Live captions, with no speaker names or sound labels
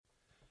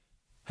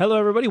Hello,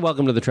 everybody.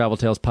 Welcome to the Travel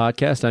Tales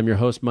Podcast. I'm your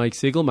host, Mike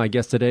Siegel. My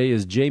guest today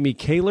is Jamie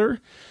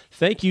Kaler.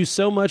 Thank you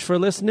so much for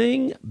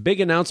listening. Big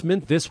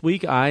announcement this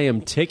week. I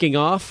am taking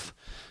off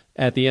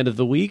at the end of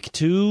the week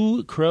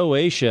to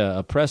Croatia,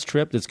 a press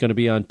trip that's going to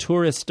be on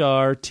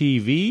Turistar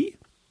TV.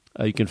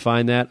 You can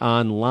find that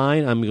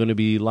online. I'm going to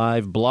be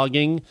live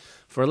blogging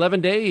for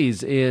 11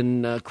 days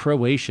in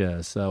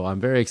Croatia, so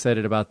I'm very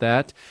excited about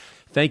that.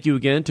 Thank you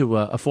again to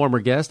a former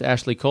guest,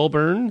 Ashley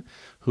Colburn,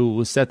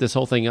 who set this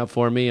whole thing up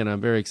for me, and I'm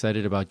very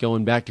excited about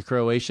going back to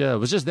Croatia. I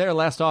was just there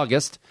last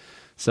August,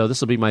 so this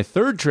will be my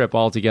third trip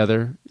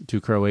altogether to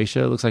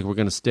Croatia. It looks like we're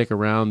going to stick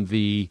around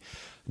the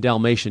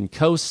Dalmatian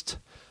coast.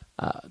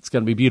 It's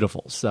going to be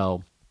beautiful.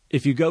 So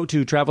if you go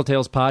to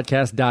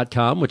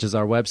traveltalespodcast.com, which is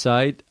our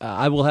website,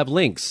 I will have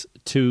links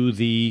to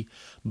the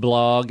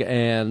blog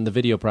and the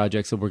video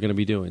projects that we're going to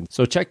be doing.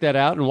 So check that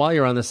out. And while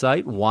you're on the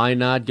site, why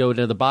not go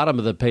to the bottom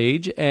of the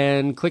page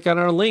and click on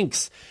our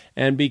links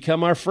and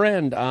become our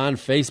friend on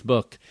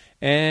Facebook,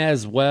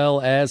 as well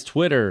as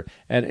Twitter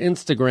and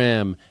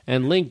Instagram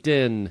and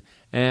LinkedIn,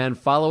 and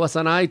follow us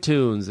on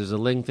iTunes. There's a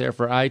link there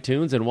for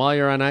iTunes. And while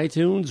you're on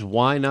iTunes,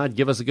 why not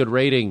give us a good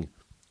rating?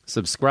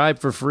 Subscribe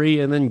for free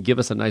and then give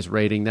us a nice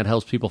rating. That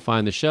helps people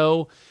find the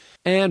show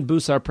and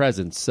boosts our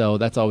presence. So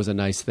that's always a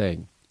nice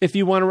thing. If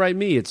you want to write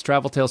me, it's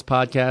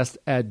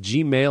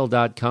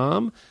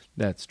traveltalespodcast@gmail.com.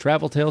 That's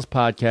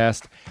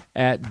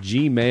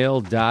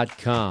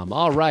traveltalespodcast@gmail.com.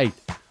 All right,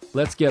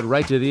 let's get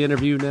right to the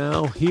interview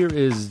now. Here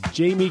is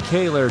Jamie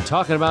Kaler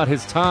talking about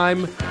his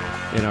time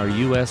in our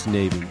U.S.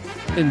 Navy.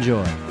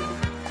 Enjoy.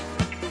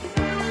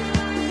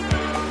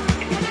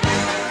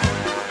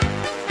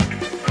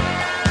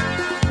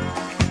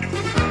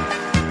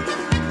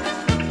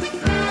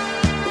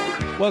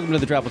 Welcome to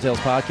the Travel Tales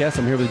Podcast.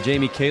 I'm here with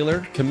Jamie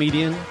Kaler,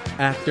 comedian,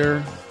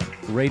 actor,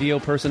 radio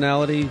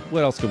personality.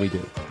 What else can we do?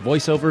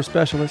 Voiceover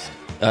specialist?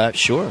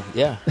 Sure,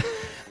 yeah.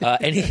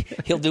 And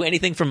he'll do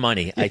anything for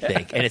money, I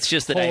think. And it's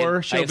just that I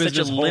have such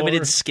a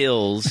limited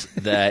skills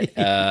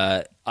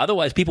that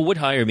otherwise people would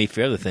hire me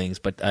for other things,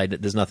 but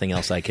there's nothing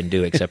else I can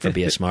do except for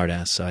be a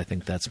smartass. So I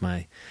think that's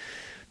my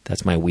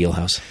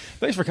wheelhouse.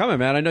 Thanks for coming,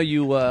 man. I know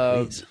you're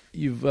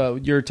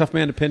a tough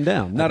man to pin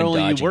down. Not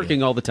only are you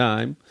working all the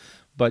time,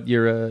 but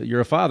you're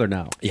a father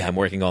now. Yeah, I'm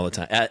working all the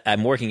time.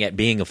 I'm working at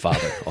being a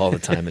father all the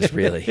time. Is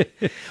really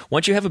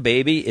once you have a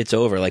baby, it's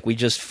over. Like we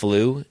just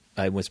flew.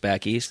 I was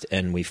back east,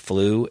 and we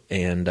flew,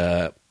 and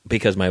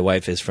because my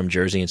wife is from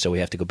Jersey, and so we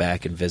have to go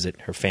back and visit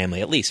her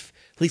family at least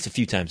a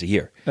few times a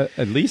year.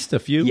 At least a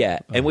few? Yeah,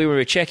 and we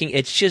were checking.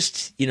 It's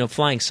just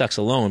flying sucks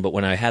alone. But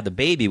when I had the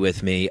baby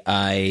with me,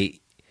 at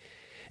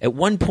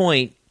one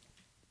point.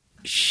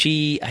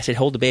 I said,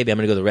 hold the baby, I'm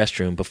going to go to the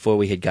restroom before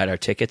we had got our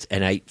tickets.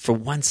 And for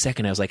 1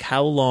 second, I was like,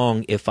 how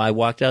long if I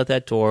walked out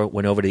that door,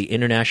 went over to the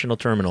international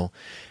terminal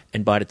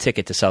and bought a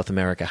ticket to South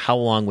America, how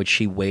long would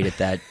she wait at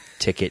that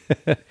ticket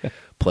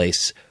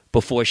place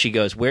before she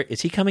goes, where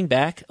is he coming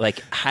back?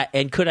 Like,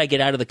 and could I get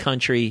out of the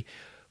country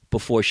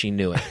before she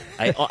knew it?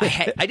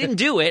 I didn't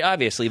do it,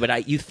 obviously,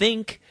 but you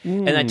think,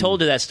 and I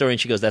told her that story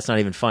and she goes, that's not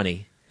even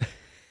funny.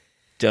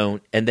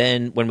 Don't. And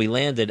then when we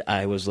landed,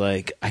 I was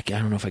like, I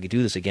don't know if I could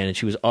do this again. And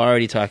she was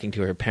already talking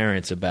to her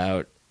parents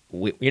about,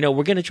 we're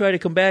going to try to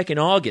come back in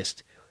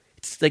August.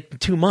 It's like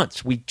 2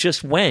 months. We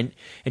just went,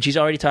 and she's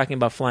already talking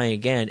about flying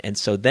again. And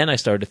so then I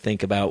started to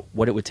think about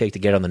what it would take to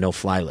get on the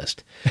no-fly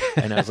list.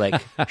 And I was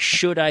like,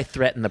 should I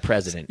threaten the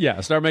president?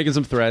 Yeah, start making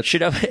some threats.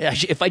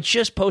 If I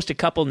just post a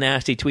couple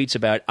nasty tweets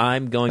about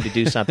I'm going to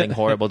do something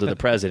horrible to the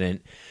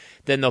president,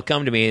 then they'll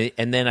come to me,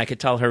 and then I could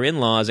tell her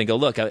in-laws and go,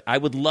 look, I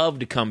would love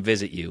to come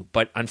visit you,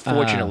 but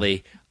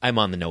unfortunately, I'm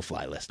on the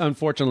no-fly list.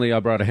 Unfortunately,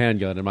 I brought a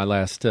handgun in my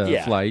last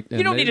flight.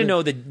 You don't need to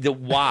know the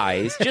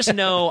whys. Just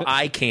know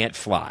I can't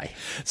fly.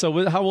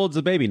 So how old's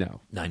the baby now?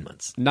 9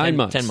 months. 9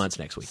 months. 10 months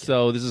next week.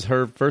 So this is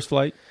her first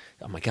flight?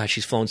 Oh, my gosh,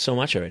 she's flown so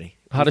much already.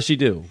 How does she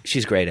do?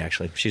 She's great,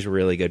 actually. She's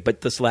really good.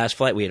 But this last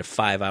flight, we had a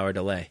 5-hour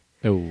delay.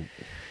 Oh.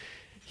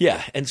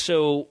 Yeah, and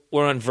so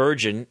we're on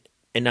Virgin,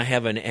 and I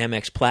have an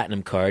Amex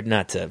Platinum card,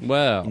 not to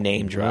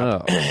name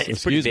drop.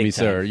 Excuse me,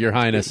 sir, Your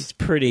Highness. It's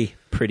pretty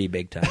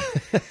big time.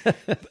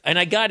 And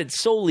I got it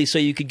solely so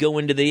you could go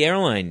into the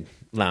airline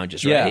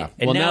lounges, right? Yeah.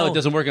 And now it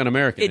doesn't work on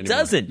American anymore. It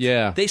doesn't.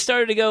 Yeah. They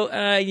started to go,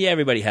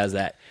 everybody has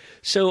that.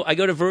 So I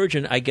go to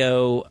Virgin. I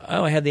go,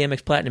 I have the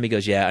Amex Platinum. He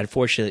goes, yeah,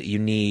 unfortunately, you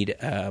need,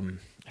 I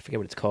forget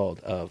what it's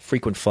called,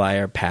 frequent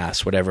flyer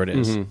pass, whatever it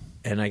is. Mm-hmm.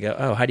 And I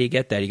go, how do you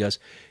get that? He goes,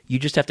 you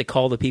just have to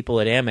call the people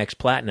at Amex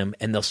Platinum,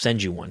 and they'll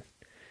send you one.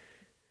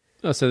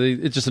 Oh, so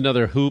it's just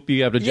another hoop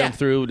you have to jump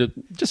through to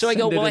just. So I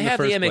go, I have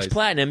the Amex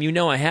Platinum. You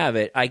know I have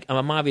it.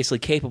 I'm obviously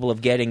capable of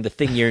getting the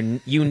thing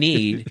you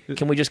need.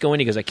 Can we just go in?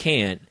 He goes, I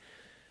can't.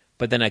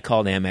 But then I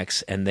called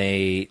Amex, and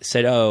they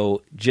said,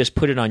 just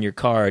put it on your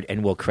card,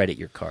 and we'll credit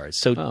your card.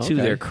 So to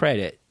their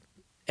credit.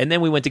 And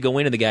then we went to go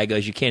in, and the guy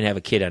goes, you can't have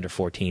a kid under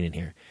 14 in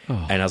here.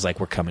 Oh. And I was like,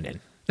 we're coming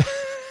in.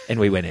 And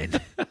we went in.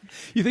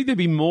 You think they'd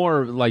be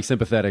more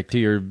sympathetic to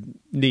your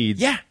needs?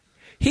 Yeah.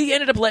 He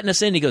ended up letting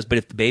us in. He goes, but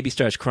if the baby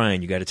starts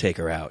crying, you got to take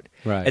her out.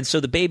 Right. And so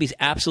the baby's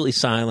absolutely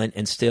silent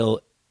and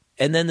still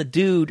And then the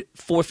dude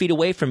 4 feet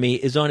away from me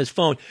is on his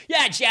phone.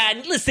 Yeah,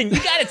 John, listen,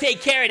 you got to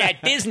take care of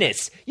that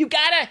business. You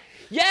got to,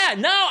 yeah,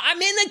 no,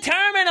 I'm in the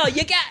terminal.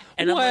 You got,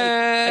 and I'm like,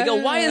 I go,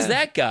 why is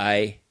that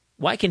guy,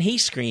 why can he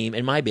scream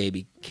and my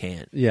baby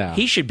can't? Yeah.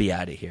 He should be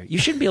out of here. You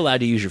shouldn't be allowed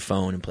to use your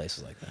phone in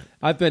places like that.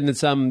 I've been in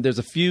some, there's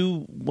a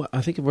few,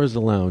 I think, where's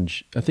the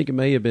lounge? I think it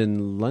may have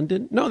been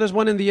London. No, there's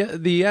one in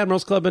the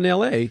Admirals Club in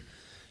L.A.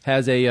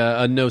 has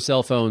a no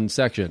cell phone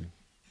section,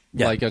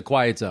 like a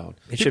quiet zone.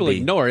 People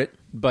ignore it,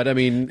 but I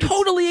mean...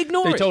 Totally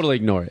ignore it. They totally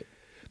ignore it.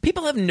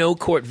 People have no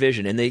court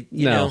vision, and they,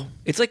 you know,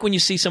 it's like when you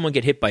see someone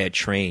get hit by a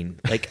train.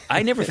 Like,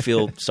 I never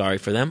feel sorry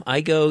for them.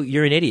 I go,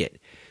 you're an idiot.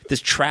 There's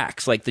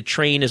tracks. Like, the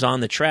train is on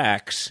the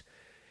tracks.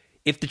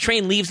 If the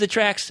train leaves the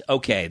tracks,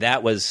 okay,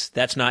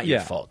 that's not your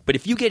fault. But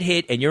if you get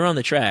hit and you're on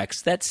the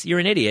tracks, you're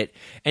an idiot.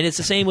 And it's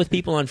the same with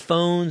people on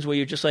phones where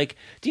you're just like,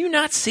 do you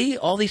not see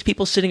all these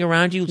people sitting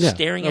around you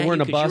staring at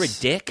you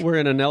because you're a dick? We're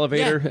in an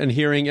elevator and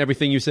hearing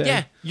everything you say.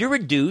 Yeah, you're a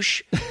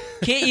douche.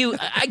 Can't you?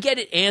 I get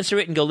it. Answer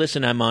it and go,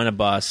 listen, I'm on a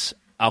bus.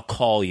 I'll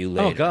call you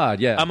later. Oh, God,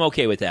 yeah. I'm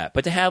okay with that.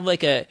 But to have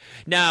like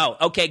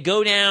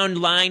go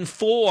down line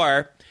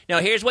 4. Now,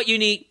 here's what you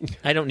need.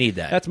 I don't need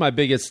that. That's my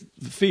biggest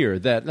fear.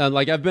 That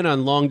like I've been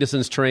on long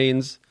distance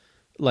trains,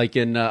 like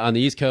in on the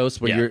East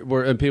Coast,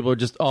 and people are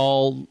just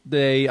all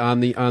day on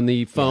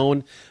the phone.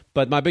 Yeah.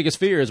 But my biggest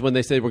fear is when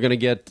they say we're going to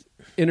get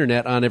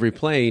internet on every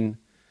plane.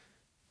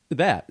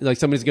 That like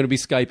somebody's going to be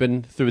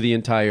Skyping through the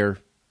entire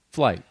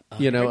flight. I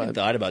never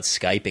thought about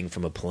Skyping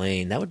from a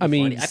plane. That would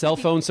be funny. Cell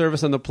phone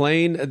service on the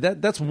plane,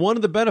 that's one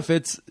of the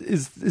benefits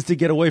is to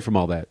get away from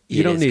all that.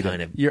 You don't need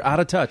it. You're out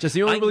of touch. It's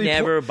the only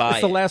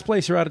it's the last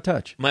place you're out of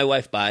touch. My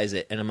wife buys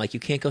it, and I'm like, you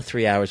can't go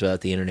 3 hours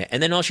without the internet.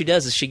 And then all she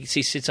does is she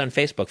sits on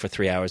Facebook for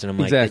 3 hours, and I'm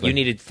like, you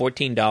needed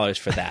 $14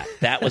 for that.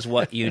 That was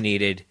what you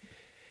needed.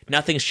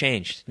 Nothing's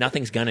changed.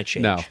 Nothing's going to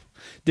change. No.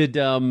 Did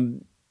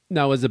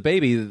now as a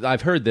baby,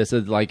 I've heard this,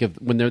 like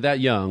when they're that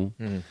young,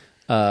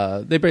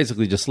 they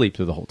basically just sleep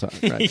through the whole time,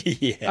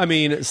 right? Yeah. I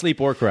mean, sleep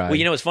or cry. Well,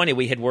 you know, it's funny.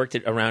 We had worked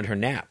it around her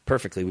nap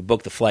perfectly. We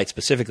booked the flight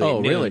specifically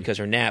at noon because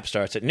her nap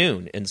starts at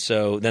noon. And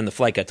so then the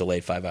flight got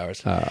delayed 5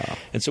 hours.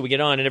 And so we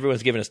get on, and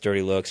everyone's giving us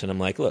dirty looks. And I'm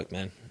like, look,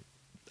 man,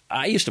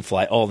 I used to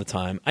fly all the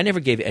time. I never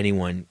gave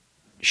anyone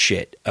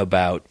shit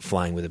about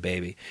flying with a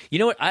baby. You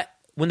know what?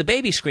 When the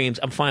baby screams,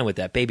 I'm fine with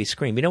that. Baby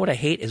scream. You know what I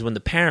hate is when the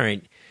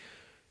parent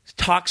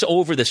talks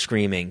over the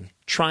screaming,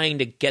 trying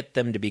to get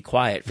them to be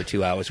quiet for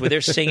 2 hours, where they're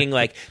singing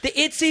like the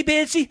itsy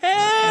bitsy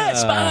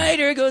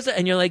spider goes,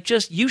 and you're like,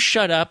 just you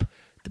shut up.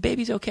 The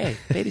baby's okay.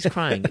 The baby's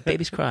crying. The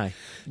babies cry.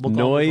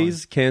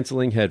 Noise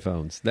canceling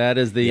headphones. That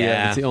is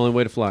it's the only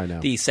way to fly now.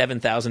 The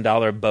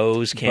 $7,000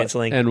 Bose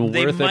canceling, and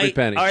worth every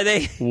penny. Are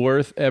they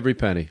worth every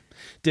penny?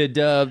 So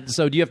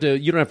do you have to?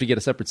 You don't have to get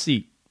a separate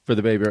seat for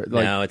the baby?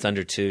 Like, no, it's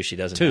under 2. She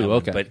doesn't 2, have one.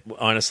 okay. But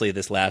honestly,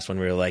 this last one,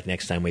 we were like,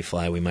 next time we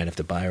fly, we might have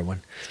to buy her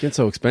one. It's getting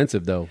so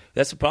expensive, though.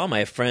 That's the problem. I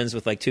have friends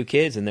with like 2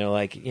 kids, and they're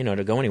like,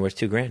 to go anywhere is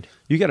 $2,000.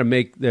 You got to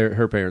make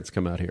her parents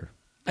come out here.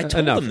 I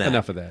told them that.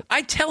 Enough of that.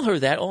 I tell her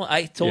that.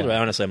 I told her,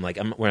 honestly, I'm like,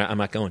 I'm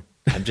not going.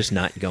 I'm just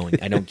not going.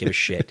 I don't give a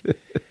shit.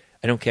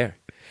 I don't care.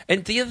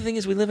 And the other thing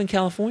is we live in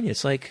California.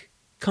 It's like,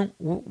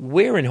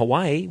 we're in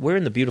Hawaii. We're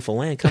in the beautiful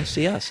land. Come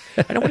see us.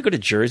 I don't want to go to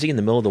Jersey in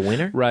the middle of the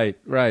winter. Right.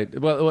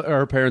 Well, are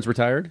her parents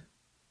retired?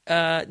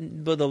 But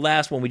the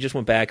last one, we just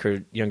went back.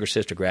 Her younger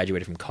sister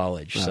graduated from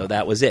college, so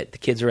that was it. The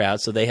kids are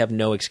out, so they have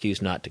no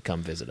excuse not to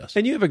come visit us.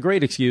 And you have a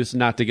great excuse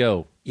not to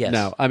go. Yes.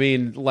 Now, I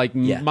mean, like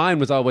mine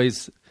was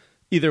always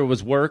either it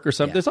was work or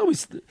something. There's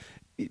always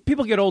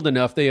people get old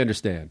enough, they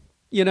understand.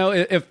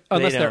 Unless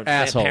they're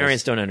assholes.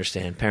 Parents don't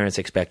understand. Parents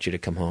expect you to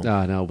come home.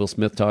 No. Will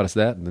Smith taught us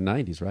that in the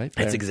 90s, right?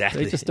 That's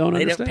exactly. They just don't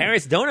understand.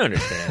 Parents don't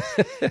understand.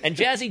 And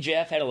Jazzy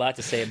Jeff had a lot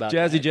to say about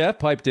Jazzy that. Jeff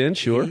piped in,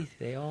 sure.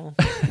 A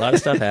lot of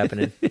stuff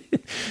happening.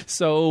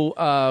 So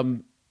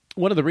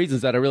one of the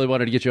reasons that I really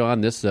wanted to get you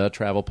on this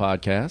travel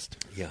podcast,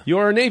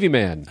 you're a Navy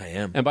man. I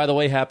am. And by the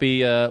way,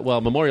 happy,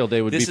 Memorial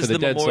Day would be for the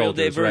dead soldiers, Memorial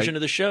Day version right?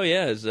 of the show,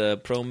 is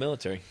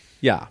pro-military.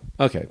 Yeah,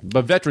 okay.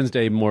 But Veterans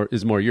Day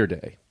is more your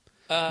day.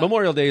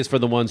 Memorial Day is for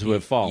the ones who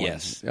have fallen.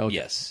 Yes, okay.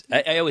 yes.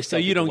 I always tell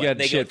so you don't get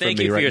they shit go, Thank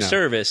from me you for right your now.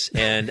 service,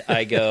 and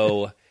I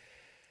go.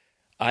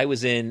 I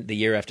was in the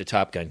year after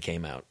Top Gun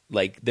came out.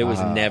 Like there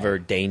was never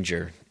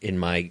danger in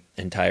my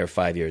entire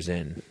 5 years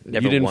in.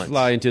 Never you didn't once.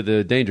 fly into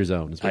the danger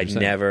zone. I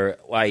never.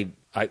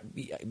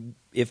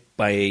 If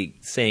by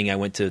saying I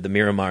went to the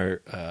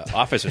Miramar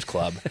Officers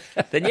Club,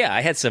 then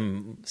I had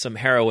some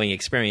harrowing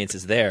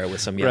experiences there with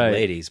some young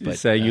ladies. But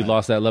saying you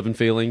lost that love and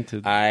feeling.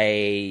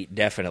 I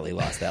definitely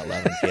lost that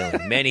love and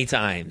feeling many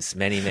times,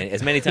 many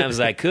as many times as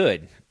I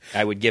could.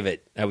 I would give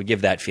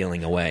that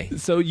feeling away.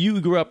 So you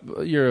grew up.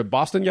 You're a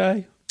Boston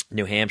guy.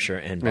 New Hampshire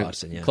and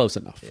Boston, close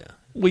enough. Yeah,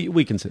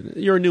 we consider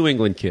you're a New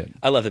England kid.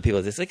 I love the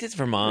people. It's like it's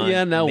Vermont.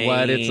 Yeah, no, Maine,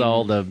 what? It's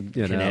all the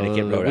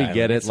Connecticut, Rhode we Island.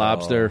 get it. It's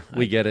Lobster,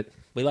 we get it.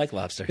 We like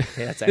lobster.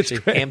 Yeah, it's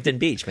actually great. Hampton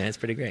Beach, man. It's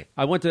pretty great.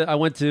 I went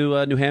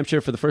to New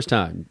Hampshire for the first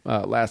time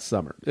last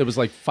summer. It was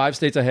like 5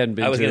 states I hadn't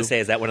been to. I was going to say,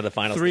 is that one of the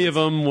final 3 states? of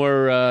them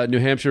were New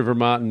Hampshire,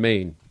 Vermont, and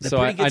Maine. They're So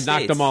pretty I good knocked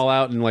states. them all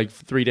out in like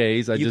 3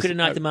 days. You could have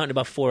knocked them out in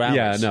about 4 hours.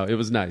 Yeah, no, it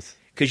was nice.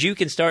 Because you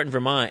can start in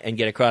Vermont and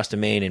get across to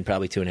Maine in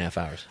probably 2.5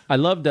 hours. I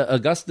loved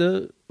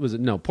Augusta. Was it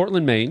no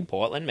Portland, Maine?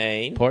 Portland,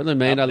 Maine.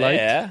 I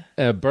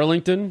liked.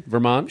 Burlington,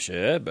 Vermont.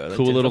 Sure, Burlington,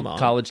 Cool little Vermont.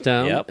 college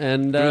town. Yep.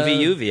 And Groovy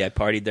UV. I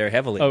partied there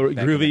heavily. Oh, back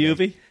in the Groovy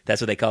day. UV?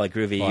 That's what they call it,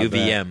 Groovy I bet.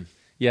 UVM.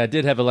 Yeah, it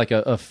did have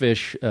a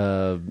fish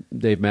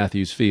Dave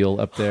Matthews feel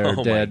up there. Oh,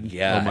 my dead.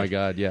 God. Oh my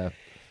God! Yeah.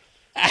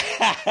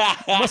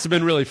 Must have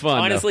been really fun.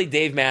 Honestly,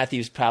 Dave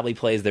Matthews probably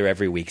plays there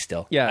every week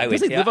still. though. Yeah. I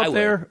Does would- he live I up would.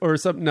 there or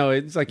something? No,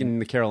 it's like in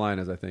the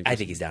Carolinas, I think. I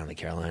think he's down in the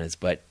Carolinas,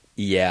 but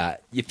yeah,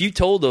 if you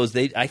told those,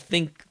 I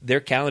think their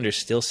calendar's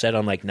still set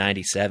on like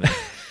 97.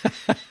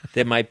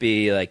 There might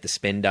be like the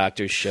Spin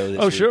Doctors show. This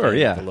Oh, sure, weekend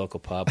yeah. at the local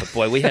pub. But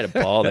boy, we had a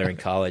ball there in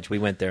college. We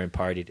went there and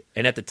partied,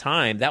 and at the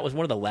time, that was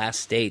one of the last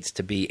states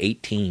to be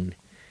 18.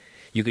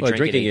 You could Well,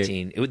 drink at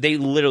drinking 18. They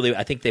literally,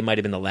 I think they might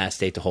have been the last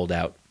state to hold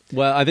out.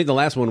 Well, I think the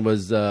last one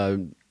was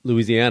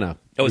Louisiana.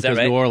 Oh, is that because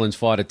right? New Orleans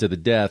fought it to the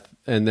death,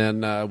 and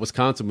then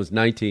Wisconsin was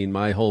 19.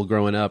 My whole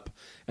growing up,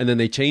 and then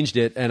they changed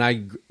it,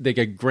 and they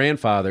got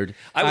grandfathered.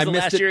 I was the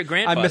missed last it- year at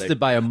grandfathered. I missed it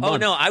by a month. Oh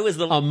no, I was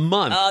a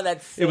month. Oh,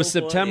 that's so it was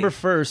September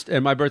funny. 1st,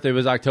 and my birthday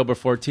was October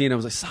 14. I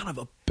was like, son of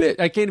a bitch!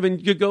 I can't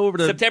even go over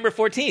to September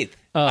 14th.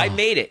 I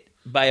made it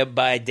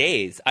by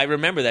days. I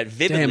remember that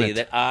vividly. it.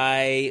 That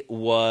I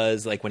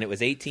was like when it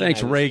was 18.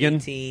 Thanks, I was Reagan.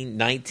 18,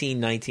 19,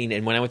 19,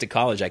 and when I went to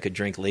college, I could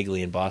drink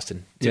legally in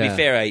Boston. To Yeah. be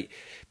fair, I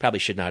probably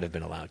should not have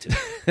been allowed to.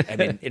 I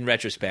mean, in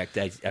retrospect,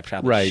 I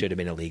probably Right. should have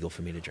been illegal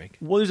for me to drink.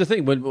 Well, there's the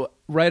thing. When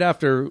right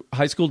after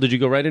high school, did you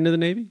go right into the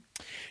Navy?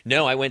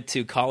 No, I went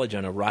to college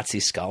on a ROTC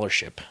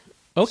scholarship.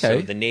 Okay.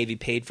 So the Navy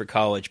paid for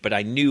college, but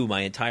I knew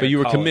my entire. But you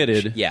were college-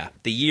 committed. Yeah,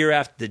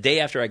 the day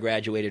after I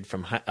graduated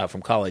from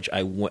college,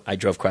 I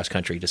drove cross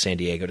country to San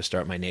Diego to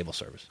start my naval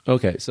service.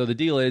 Okay, so the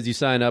deal is you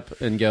sign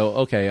up and go.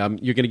 Okay,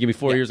 you're going to give me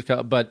 4 Yeah. years of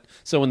college. But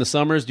so in the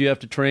summers, do you have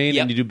to train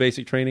Yep. and you do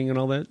basic training and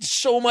all that?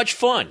 So much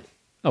fun.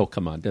 Oh,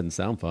 come on, doesn't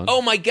sound fun.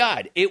 Oh my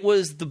God, it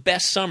was the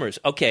best summers.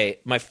 Okay,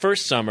 my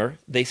first summer,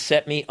 they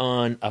set me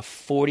on a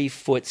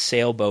 40-foot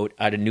sailboat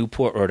out of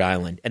Newport, Rhode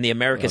Island, and the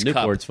America's Cup.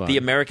 Newport's fun. The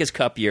America's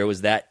Cup year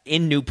was that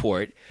in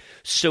Newport.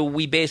 So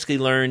we basically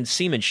learned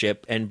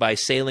seamanship, and by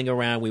sailing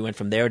around, we went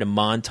from there to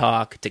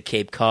Montauk to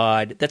Cape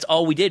Cod. That's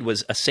all we did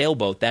was a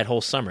sailboat that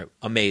whole summer.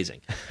 Amazing.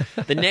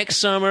 The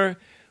next summer,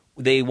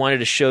 they wanted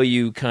to show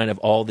you kind of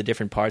all the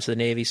different parts of the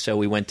Navy. So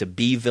we went to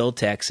Beeville,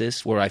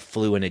 Texas, where I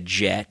flew in a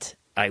jet.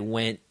 I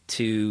went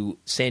to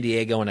San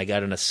Diego and I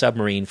got on a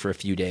submarine for a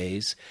few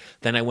days.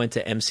 Then I went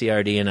to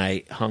MCRD and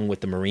I hung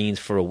with the Marines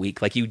for a week.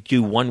 Like you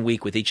do 1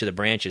 week with each of the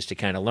branches to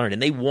kind of learn.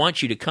 And they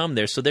want you to come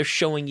there, so they're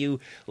showing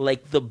you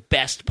like the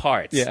best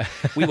parts. Yeah.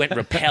 We went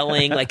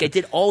rappelling. Like I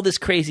did all this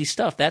crazy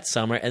stuff that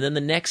summer. And then the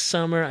next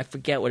summer, I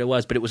forget what it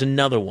was, but it was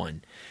another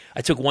one. I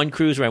took one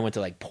cruise where I went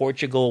to like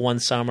Portugal one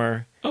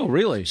summer. Oh,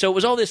 really? So it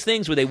was all these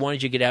things where they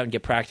wanted you to get out and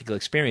get practical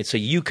experience, so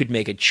you could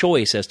make a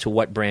choice as to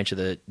what branch of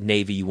the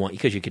Navy you want,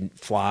 because you can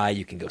fly,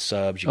 you can go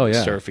subs, you can Oh, go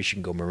yeah. surface, you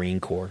can go Marine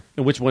Corps.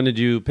 And which one did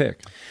you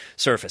pick?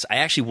 Surface. I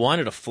actually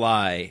wanted to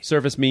fly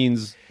Surface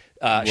means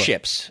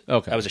ships.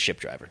 Okay. I was a ship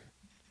driver.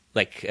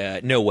 Like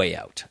No Way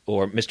Out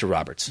or Mr.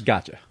 Roberts.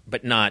 gotcha.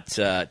 But not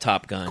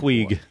Top Gun.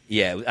 Queeg.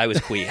 Yeah, I was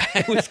Queeg.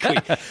 I was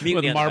Queeg.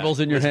 Mutiny on the marbles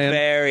Nile. in your It was hand.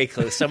 Very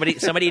close. Somebody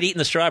had eaten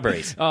the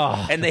strawberries.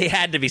 Oh. And they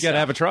had to be You got to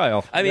have a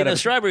trial. I mean, You gotta the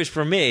strawberries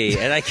for me,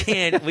 and I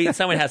can't.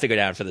 Someone has to go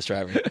down for the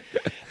strawberry.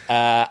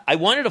 I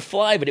wanted to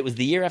fly, but it was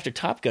the year after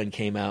Top Gun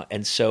came out,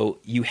 and so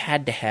you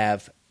had to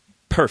have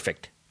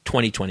perfect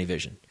 20/20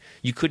 vision.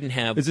 You couldn't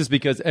have. Is this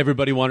because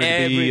everybody wanted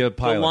to be a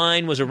pilot? The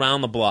line was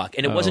around the block,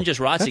 and it Oh, wasn't just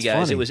ROTC that's guys.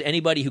 funny. It was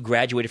anybody who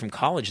graduated from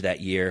college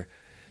that year,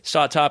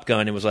 saw Top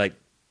Gun, and was like,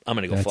 "I'm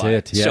going to go That's fly."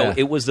 it, yeah. So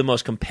it was the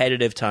most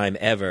competitive time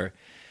ever.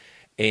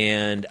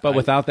 And But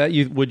without that,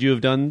 would you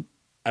have done?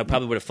 I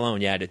probably would have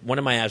flown. Yeah, one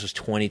of my hours was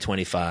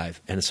 20/25,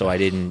 and so I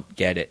didn't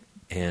get it.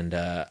 And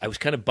I was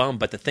kind of bummed.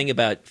 But the thing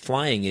about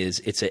flying is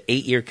it's an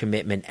 8-year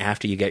commitment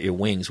after you get your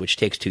wings, which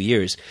takes 2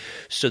 years.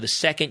 So the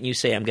second you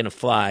say, I'm going to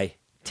fly,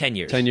 10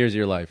 years. 10 years of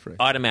your life, right?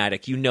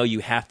 Automatic. You know you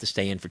have to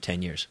stay in for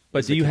 10 years.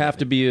 But do you have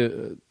to be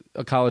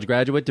a college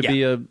graduate to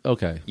be a...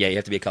 Okay. Yeah, you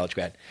have to be a college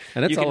grad.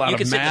 And that's You a lot you of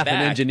can sit in the math and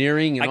back.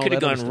 engineering and I all could have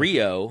that other gone stuff.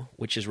 Rio,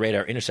 which is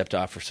radar intercept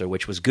officer,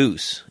 which was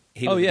Goose.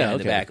 He was Oh, the yeah, guy in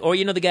the okay. back. Or,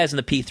 the guys in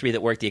the P3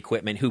 that work the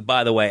equipment who,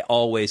 by the way,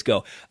 always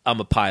go, I'm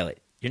a pilot.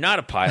 You're not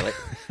a pilot.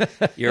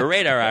 You're a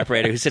radar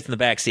operator who sits in the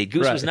back seat.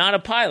 Goose Right. was not a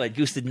pilot.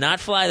 Goose did not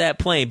fly that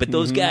plane, but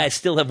those guys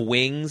still have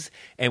wings.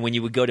 And when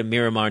you would go to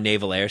Miramar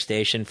Naval Air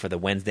Station for the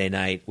Wednesday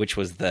night, which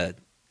was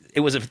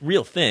it was a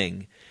real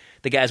thing,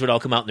 the guys would all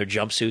come out in their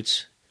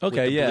jumpsuits. Okay,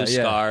 with the yeah, blue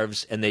yeah.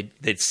 scarves, and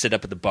they'd sit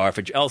up at the bar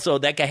for. Also,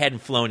 that guy hadn't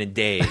flown in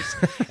days,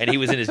 and he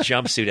was in his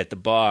jumpsuit at the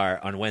bar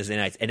on Wednesday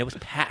nights, and it was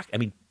packed. I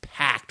mean,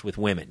 packed packed with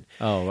women.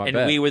 Oh, I and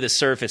bet. we were the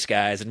surface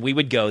guys, and we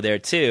would go there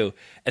too,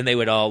 and they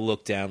would all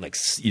look down like,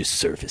 you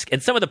surface.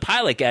 And some of the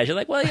pilot guys, you're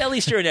like, well, at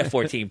least you're an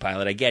F-14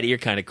 pilot. I get it. You're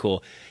kind of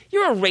cool.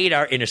 You're a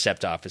radar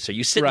intercept officer.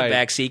 You sit in Right. the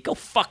back seat. Go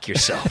fuck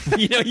yourself.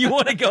 You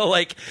want to go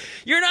like,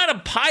 you're not a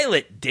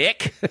pilot,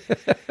 dick.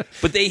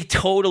 But they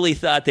totally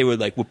thought they were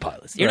like, we're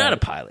pilots. You're Right. not a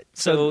pilot.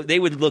 So they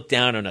would look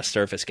down on us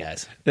surface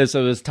guys. And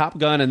so it was Top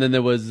Gun, and then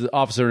there was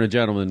Officer and a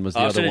Gentleman was the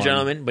Officer other and a one.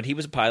 Gentleman, but he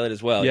was a pilot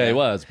as well. Yeah, he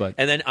was, but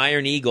And then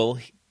Iron Eagle,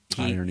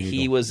 Iron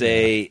he Eagle, was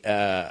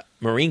a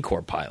Marine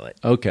Corps pilot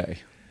okay.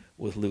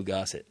 with Lou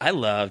Gossett. I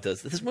loved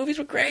those. Those movies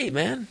were great,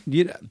 man.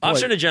 Boy,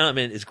 Officer and a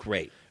Gentleman is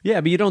great.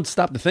 yeah, but you don't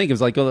stop to think. It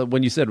was like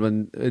when you said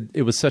when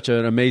it was such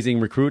an amazing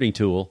recruiting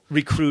tool.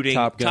 Recruiting,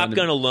 Top Top Gun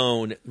Gun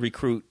alone,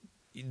 recruit.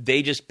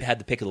 They just had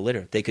the pick of the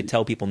litter. They could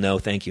tell people, no,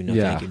 thank you, no,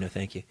 Yeah. thank you, no,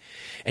 thank you.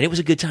 And it was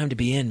a good time to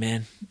be in,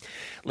 man.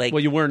 Like,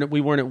 Well, we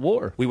weren't at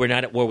war. we were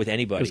not at war with It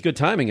anybody. was good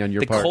timing on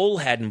your The part. coal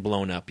hadn't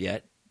blown up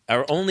yet.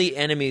 Our only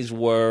enemies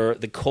were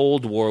the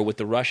Cold War with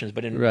the Russians,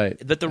 but Right.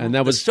 and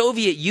that was- the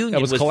Soviet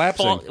Union was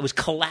collapsing. It was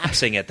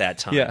collapsing at that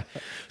time. Yeah.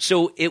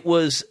 So it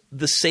was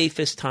the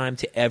safest time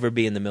to ever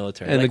be in the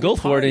military. and Like, the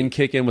Gulf we War partied. didn't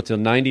kick in until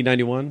 90,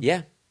 91?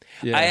 Yeah.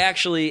 Yeah. I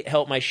actually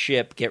helped my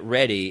ship get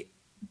ready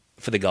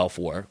for the Gulf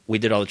War. We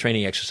did all the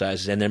training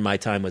exercises, and then my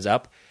time was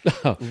up.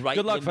 Right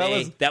Good luck, in May.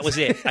 fellas. That was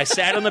it. I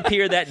sat on the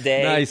pier that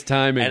day. Nice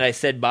timing. And I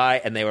said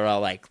bye, and they were all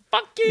like,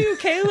 fuck you,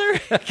 Kaler,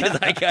 because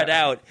I got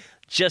out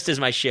just as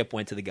my ship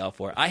went to the Gulf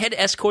War. I had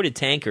escorted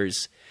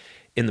tankers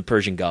in the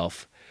Persian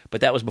Gulf, but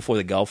that was before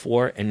the Gulf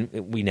War, and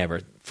we never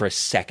for a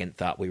second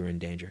thought we were in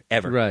danger.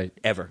 Ever. Right.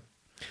 Ever.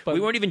 But- We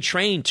weren't even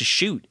trained to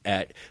shoot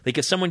at. Like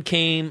if someone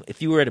came, if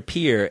you were at a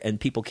pier and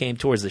people came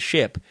towards the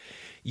ship,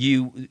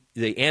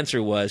 the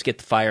answer was get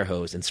the fire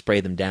hose and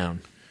spray them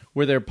down.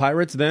 Were there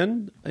pirates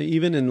then?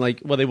 Even in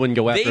they wouldn't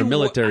go after a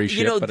military ship.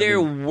 You know, but I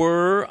there mean-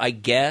 were, I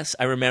guess.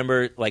 I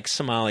remember like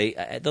Somali,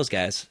 those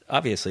guys,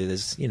 obviously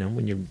there's,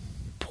 when you're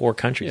poor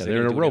countries. Yeah,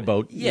 they're in a gonna do whatever-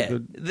 rowboat. Yeah.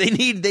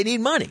 They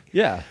need money.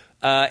 Yeah.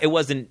 It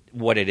wasn't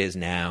what it is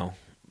now.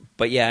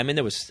 But yeah, I mean,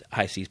 there was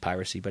high seas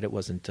piracy, but it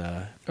wasn't.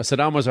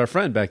 Saddam was our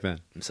friend back then.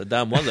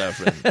 Saddam was our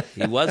friend.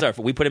 He was our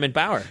friend. We put him in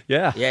power.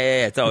 Yeah.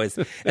 Yeah. It's always.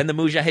 And the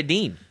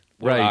Mujahideen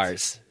were Right.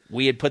 ours.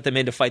 We had put them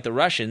in to fight the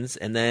Russians.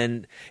 And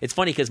then it's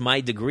funny because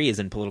my degree is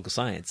in political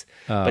science.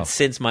 Oh. But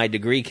since my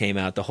degree came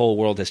out, the whole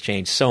world has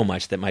changed so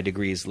much that my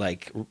degree is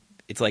like.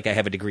 It's like I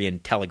have a degree in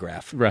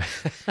telegraph, Right.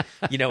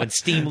 in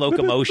steam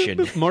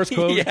locomotion. Morse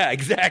code? Yeah,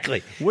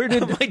 exactly. Where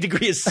did- my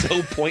degree is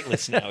so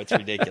pointless now? It's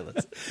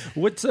ridiculous.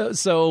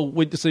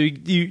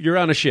 You're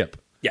on a ship.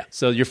 Yeah.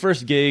 So your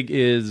first gig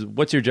is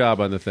what's your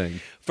job on the thing?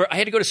 I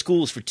had to go to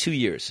schools for 2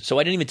 years, so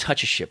I didn't even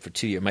touch a ship for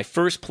 2 years. My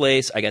first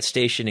place, I got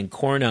stationed in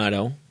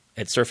Coronado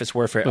at Surface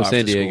Warfare Officer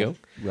San Diego,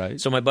 School.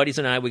 right? So my buddies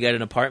and I, we got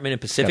an apartment in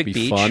Pacific That'd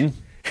be Beach, fun.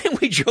 and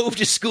we drove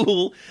to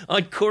school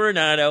on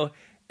Coronado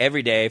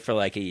every day for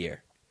like a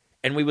year.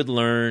 And we would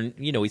learn,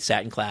 we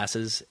sat in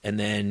classes and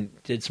then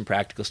did some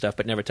practical stuff,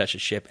 but never touched a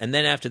ship. And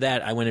then after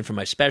that, I went in for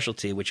my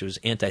specialty, which was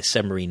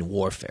anti-submarine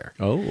warfare.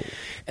 Oh.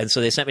 And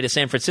so they sent me to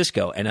San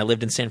Francisco, and I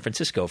lived in San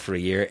Francisco for a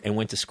year and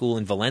went to school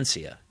in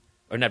Valencia.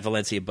 Or not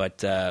Valencia,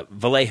 but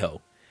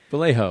Vallejo,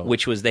 Vallejo.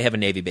 which was, they have a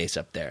Navy base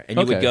up there. And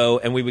you would Okay. go,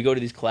 and we would go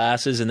to these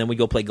classes, and then we'd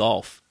go play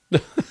golf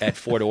at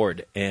Fort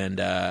Ord. And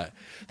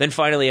then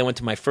finally I went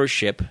to my first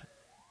ship,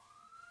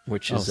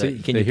 which is,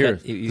 can you hear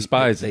the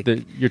spies?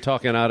 You're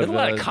talking out there's of a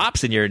lot of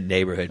cops in your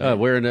neighborhood.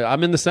 man.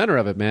 I'm in the center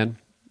of it, man.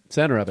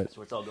 Center of it. That's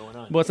where it's all going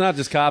on. Well, it's not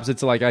just cops.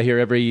 It's like I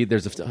hear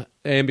there's an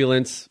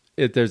ambulance.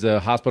 There's a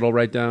hospital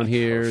right down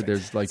here. Perfect.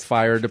 There's like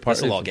fire department.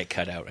 This will all get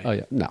cut out, right? Oh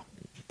yeah, no.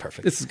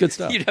 Perfect. This is good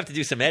stuff. You'd have to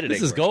do some editing.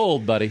 This is work.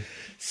 gold, buddy.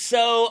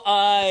 So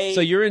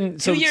you're in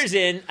 2 years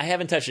in. I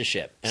haven't touched a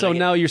ship. And So I get-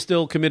 now you're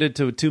still committed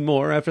to 2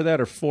 more after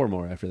that, or 4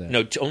 more after that?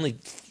 no, only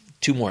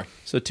 2 more.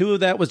 So 2 of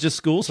that was just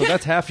school. So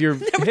that's half your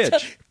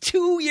hitch.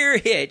 2-year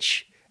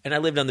hitch, and I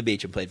lived on the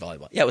beach and played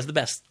volleyball. Yeah, it was the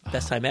best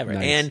time ever.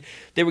 nice. And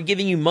they were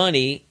giving you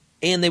money,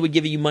 and they would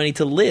give you money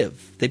to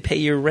live. They pay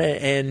your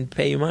rent and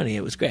pay you money.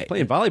 It was great.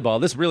 Playing volleyball.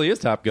 This really is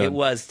Top Gun. It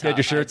was You had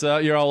your top. shirts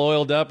out. You're all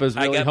oiled up. As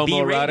I really got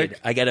homoerotic. B-rated.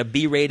 I got a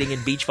B rating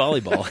in beach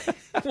volleyball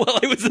while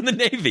I was in the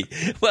Navy.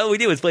 Well, we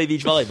did was play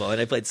beach volleyball,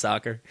 and I played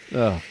soccer.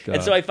 Oh God.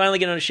 And so I finally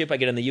get on a ship. I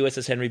get on the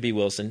USS Henry B.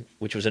 Wilson,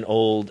 which was an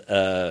old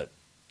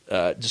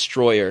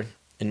destroyer,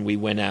 and we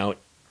went out.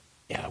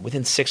 Yeah,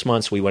 within 6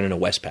 months, we went into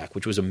Westpac,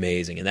 which was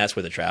amazing, and that's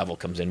where the travel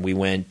comes in. We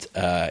went,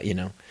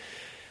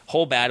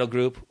 whole battle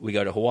group. We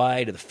go to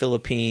Hawaii, to the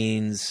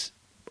Philippines,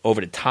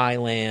 over to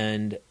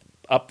Thailand,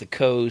 up the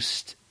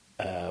coast.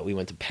 We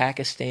went to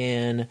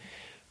Pakistan,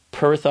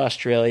 Perth,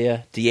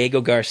 Australia,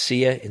 Diego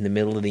Garcia in the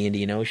middle of the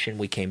Indian Ocean.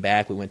 We came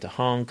back. We went to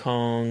Hong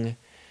Kong.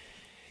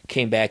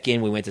 Came back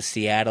in. We went to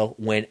Seattle.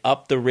 Went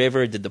up the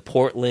river. Did the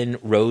Portland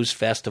Rose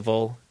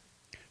Festival.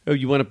 Oh,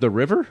 you went up the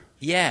river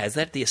Yeah, is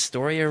that the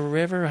Astoria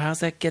River? How's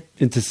that get?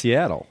 into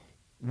Seattle.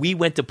 We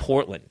went to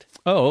Portland.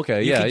 Oh,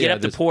 okay. You yeah, could get yeah.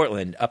 up to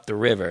Portland, up the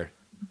river.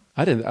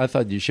 I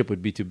thought your ship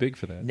would be too big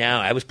for that.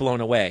 Now I was blown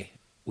away.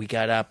 We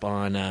got up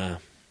on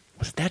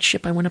was it that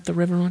ship I went up the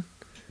river on?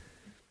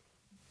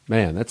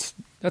 Man, that's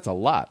a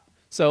lot.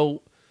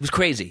 So It was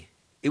crazy.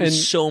 It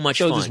was so much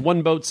fun. So just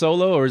one boat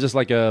solo, or is this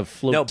like a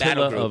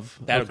flotilla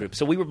battle group.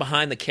 So we were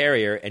behind the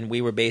carrier, and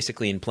we were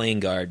basically in plane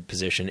guard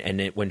position.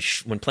 And when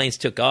planes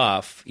took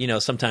off,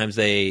 sometimes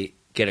they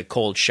get a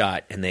cold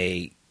shot and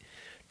they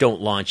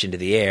don't launch into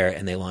the air,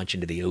 and they launch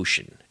into the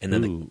ocean, and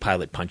then the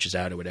pilot punches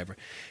out or whatever.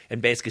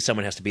 And basically,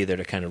 someone has to be there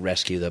to kind of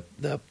rescue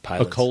the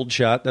pilot. A cold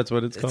shot. That's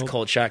what it's called. It's a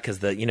cold shot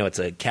because it's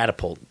a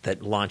catapult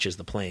that launches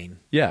the plane.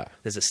 Yeah,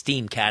 there's a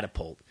steam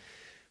catapult.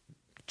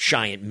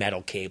 Giant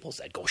metal cables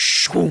that go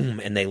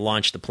shoom, and they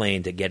launch the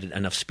plane to get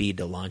enough speed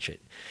to launch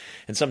it.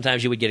 And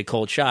sometimes you would get a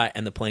cold shot,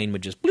 and the plane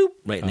would just bloop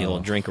right in the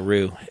old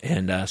drinkaroo,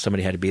 and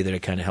somebody had to be there to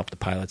kind of help the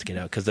pilots get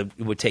out because it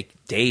would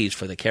take days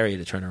for the carrier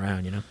to turn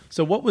around.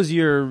 So, what was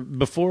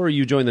before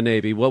you joined the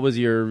Navy? What was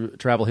your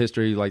travel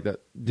history like?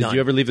 That did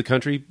you ever leave the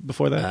country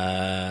before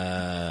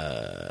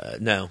that?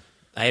 No.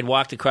 I had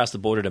walked across the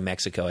border to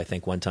Mexico, I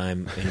think, one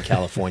time in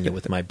California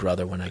with my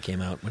brother when I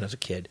came out when I was a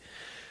kid.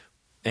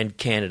 And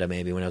Canada,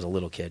 maybe, when I was a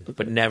little kid,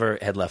 but never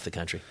had left the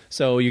country.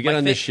 So you get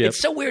on this ship.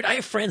 It's so weird. I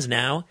have friends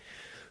now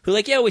who are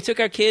like, we took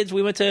our kids.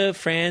 We went to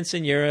France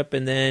and Europe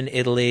and then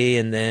Italy,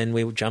 and then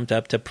we jumped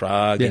up to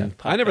Prague. Yeah.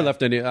 I never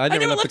left any. I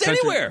never left the country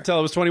anywhere. Until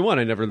I was 21.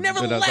 I never went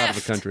outside of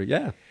the country.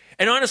 Yeah.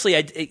 And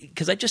honestly,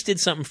 because I just did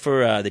something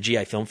for the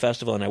GI Film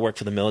Festival, and I worked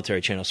for the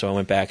military channel, so I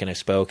went back and I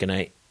spoke,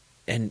 and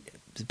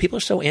people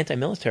are so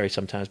anti-military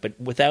sometimes, but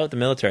without the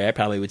military, I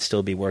probably would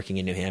still be working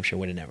in New Hampshire,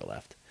 would have never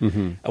left.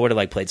 Mm-hmm. I would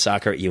have played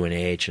soccer at UNH,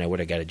 and I would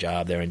have got a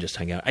job there and just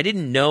hung out. I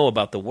didn't know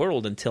about the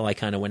world until I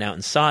kind of went out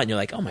and saw it, and you're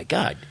like, oh my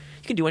God,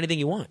 you can do anything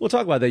you want. We'll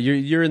talk about that.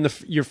 You're in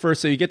your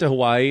first, so you get to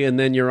Hawaii, and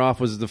then you're off.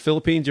 Was the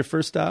Philippines your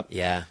first stop?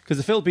 Yeah. Because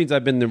the Philippines,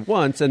 I've been there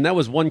once, and that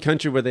was one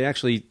country where they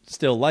actually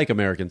still like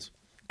Americans.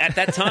 At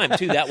that time,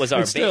 too, that was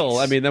our base. Still,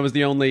 I mean, that was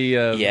the only...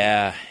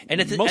 yeah.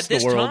 And at this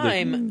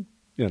time...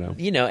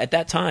 at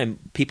that time,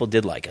 people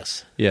did like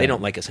us. Yeah. They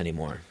don't like us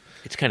anymore.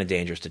 It's kind of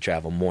dangerous to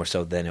travel more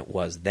so than it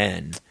was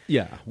then.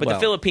 Yeah. But the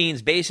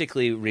Philippines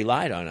basically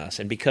relied on us.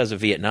 And because of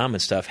Vietnam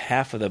and stuff,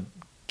 half of the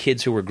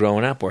kids who were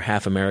growing up were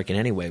half American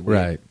anyway.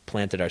 We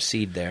planted our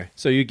seed there.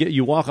 So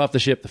you walk off the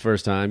ship the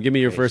first time. Give me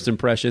your first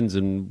impressions,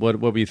 and what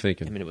were you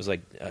thinking? I mean, it was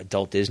like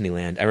adult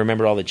Disneyland. I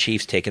remember all the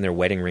chiefs taking their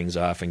wedding rings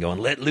off and going,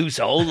 "Let loose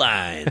old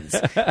lines,"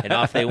 and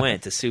off they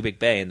went to Subic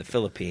Bay in the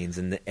Philippines.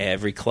 And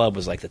every club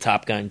was like the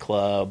Top Gun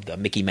Club, the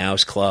Mickey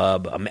Mouse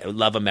Club,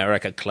 Love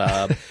America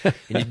Club, and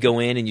you'd go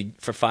in and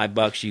for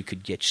 $5 you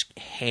could get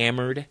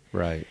hammered.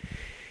 Right.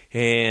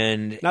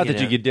 And not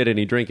that you did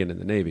any drinking in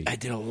the Navy. I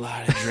did a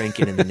lot of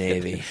drinking in the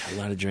Navy.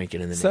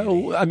 Navy.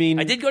 So, I mean...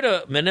 I did go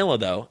to Manila,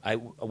 though,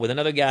 with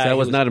another guy. So I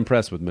was not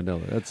impressed with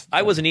Manila.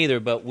 I wasn't either,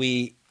 but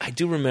I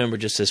do remember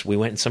just this. We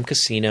went in some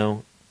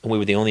casino, and we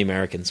were the only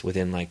Americans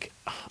within, like,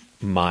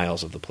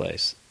 miles of the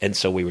place. And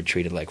so we were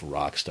treated like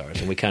rock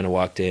stars. And we kind of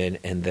walked in,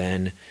 and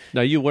then...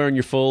 Now, you wearing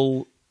your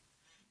full...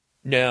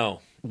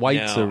 No.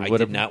 Whites or whatever? I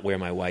did not wear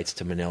my whites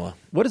to Manila.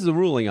 What is the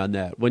ruling on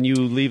that when you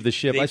leave the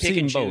ship? I've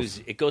seen both.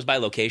 It goes by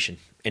location,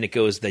 and it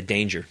goes the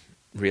danger,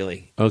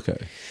 really. Okay.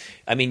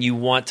 I mean, you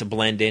want to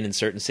blend in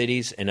certain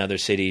cities, and other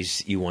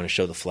cities you want to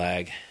show the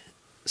flag.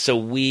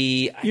 So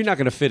you're not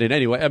going to fit in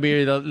anyway. I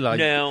mean,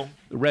 no.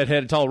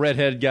 Tall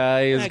redhead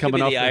guy is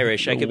coming off. The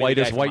Irish. The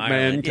whitest white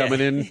man coming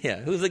in. Yeah,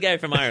 who's the guy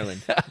from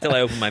Ireland? Until I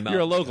open my mouth.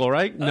 You're a local,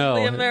 right? No,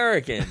 the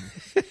American.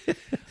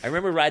 I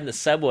remember riding the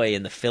subway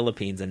in the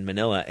Philippines in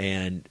Manila,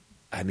 and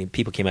I mean,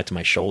 people came up to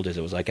my shoulders.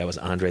 It was like I was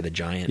Andre the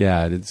Giant.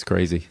 Yeah, it's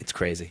crazy. It's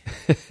crazy.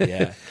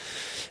 Yeah.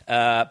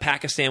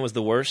 Pakistan was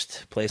the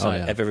worst place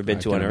I've ever been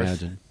to on Earth.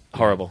 Imagine.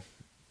 Horrible.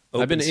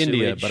 I've been to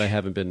India, but I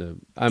haven't been to...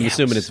 I'm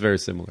assuming it's very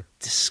similar.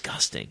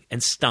 Disgusting.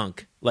 And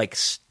stunk. Like,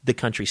 the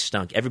country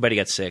stunk. Everybody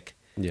got sick.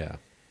 Yeah.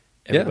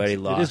 Everybody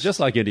lost. It is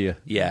just like India.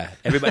 Yeah.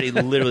 Everybody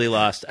literally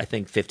lost, I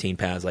think, 15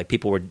 pounds. Like,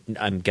 people were,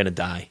 I'm going to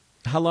die.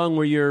 How long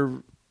were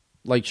your,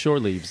 shore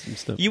leaves and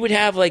stuff? You would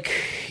have,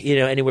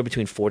 anywhere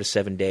between 4 to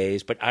 7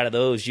 days. But out of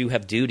those, you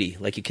have duty.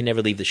 Like, you can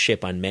never leave the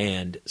ship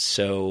unmanned.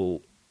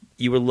 So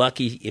you were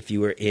lucky if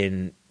you were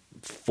in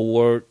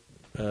 4...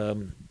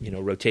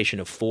 rotation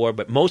of 4,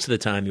 but most of the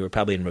time you were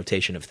probably in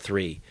rotation of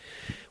 3,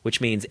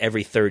 which means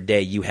every third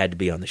day you had to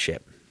be on the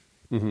ship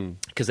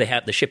because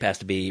the ship has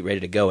to be ready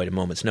to go at a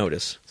moment's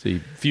notice. So you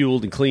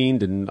fueled and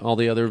cleaned and all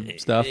the other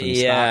stuff,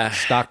 and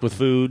stocked with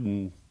food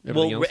and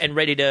everything else, and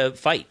ready to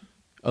fight.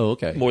 Oh,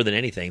 okay. More than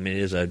anything, I mean,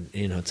 it is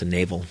it's a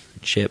naval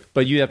ship.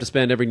 But you have to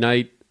spend every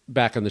night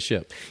back on the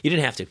ship. You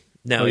didn't have to.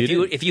 No,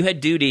 if you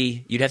had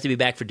duty, you'd have to be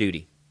back for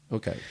duty.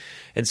 Okay.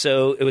 And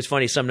so it was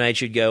funny. Some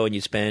nights you'd go and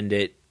you'd spend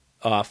it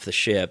off the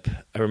ship.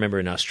 I remember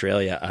in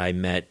Australia, I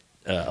met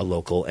a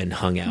local and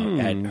hung out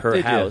at her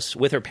house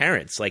with her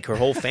parents, like her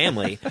whole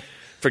family,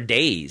 for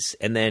days.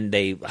 And then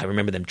I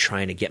remember them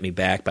trying to get me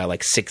back by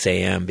 6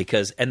 a.m.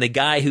 and the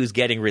guy who's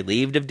getting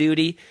relieved of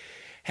duty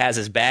has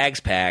his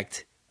bags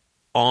packed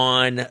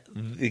on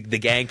the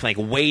gangplank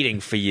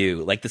waiting for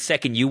you. Like the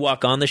second you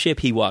walk on the ship,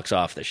 he walks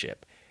off the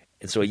ship.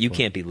 And so you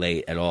can't be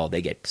late at all.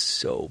 They get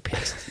so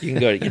pissed. You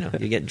can go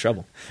you get in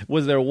trouble.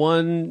 Was there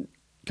one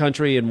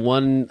country and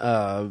one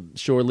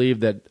shore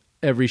leave that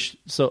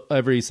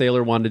every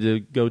sailor wanted to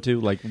go to?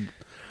 Like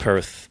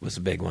Perth was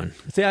a big one.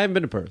 See, I haven't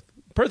been to Perth.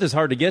 Perth is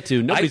hard to get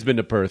to. Nobody's been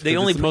to Perth. They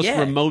only it's the most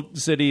remote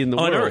city in the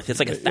world on Earth. It's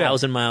like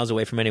 1,000 miles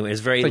away from anywhere.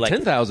 It's very like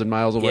 10,000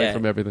 miles away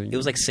from everything. It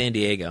was like San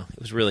Diego. It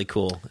was really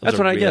cool. That's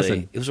what I'm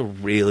guessing. It was a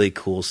really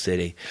cool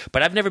city.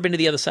 But I've never been to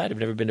the other side. I've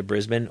never been to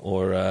Brisbane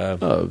or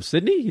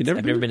Sydney. I've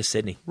never been to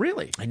Sydney.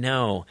 Really? I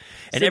know.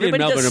 And Sydney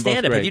everybody and does Melbourne are both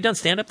stand up. great. Have you done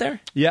stand up there?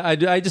 Yeah,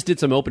 I just did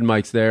some open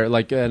mics there.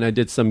 And I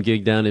did some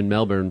gig down in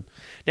Melbourne.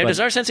 Now,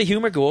 does our sense of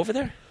humor go over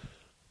there?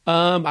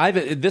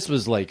 This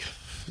was like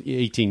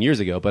 18 years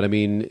ago, but I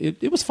mean,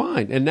 it was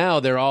fine. And now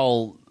they're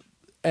all.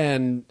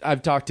 And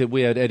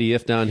we had Eddie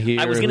Ifft down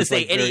here. I was going to say,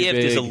 like Eddie Ifft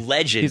is a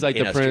legend. He's like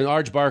in the prince.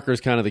 Australia. Arj Barker's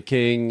kind of the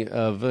king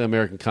of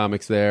American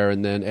comics there,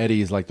 and then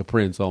Eddie's like the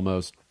prince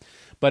almost.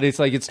 But it's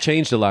like it's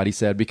changed a lot, he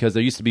said, because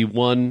there used to be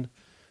one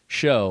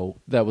show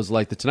that was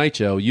like the Tonight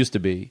Show used to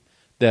be,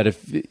 that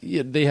if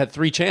they had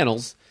 3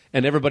 channels,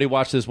 and everybody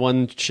watched this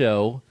one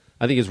show.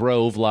 I think it's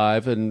Rove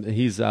Live, and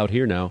he's out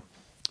here now.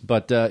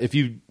 But if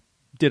you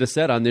did a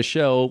set on this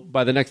show,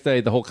 by the next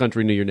day, the whole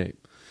country knew your name.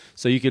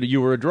 So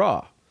you were a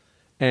draw.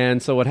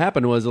 And so what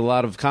happened was a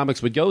lot of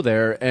comics would go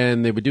there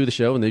and they would do the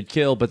show and they'd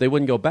kill, but they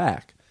wouldn't go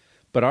back.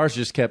 But ours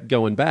just kept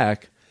going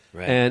back.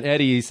 Right. And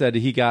Eddie said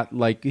he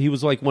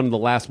was like one of the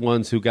last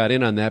ones who got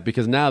in on that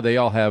because now they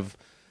all have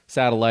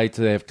satellites,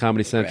 they have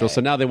Comedy Central. Right.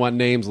 So now they want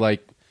names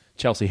like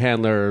Chelsea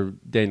Handler, or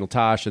Daniel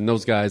Tosh, and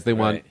those guys. They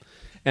want,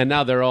 and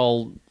now they're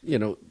all,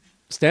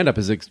 stand up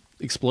has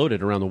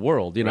exploded around the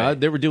world.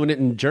 They were doing it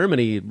in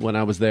Germany when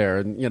I was there,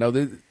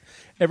 and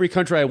every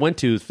country I went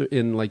to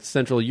in like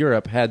Central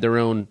Europe had their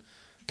own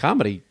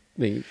comedy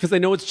thing because they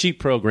know it's cheap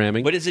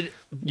programming. But is it?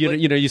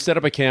 You set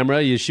up a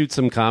camera, you shoot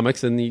some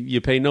comics, and you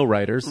pay no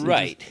writers.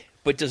 Right.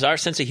 But does our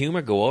sense of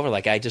humor go over?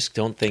 Like, I just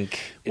don't think.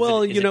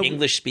 Is it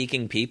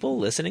English-speaking people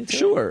listening to?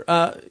 Sure.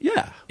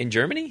 Yeah. In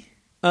Germany?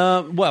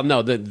 Well,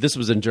 no, this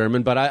was in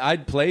German, but I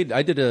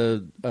did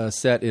a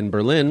set in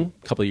Berlin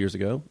a couple of years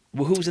ago.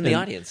 Well, who was in the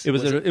audience? It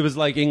was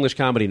like English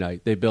comedy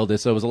night. They built it,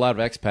 so it was a lot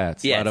of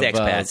expats. Yeah, a lot it's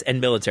of, expats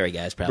and military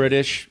guys, probably.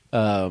 British.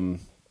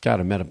 God,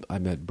 I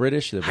met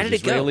British. There was How did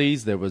it go?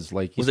 Israelis. There was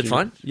like. Was it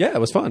fun? Yeah, it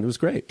was fun. It was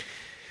great.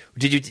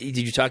 Did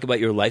you talk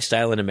about your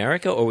lifestyle in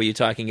America, or were you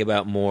talking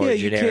about more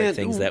generic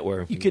things that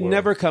were? You can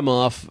never come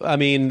off. I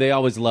mean, they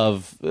always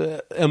love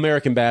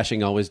American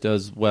bashing. Always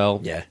does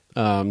well. Yeah.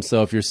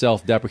 So if you're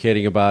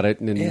self-deprecating about it,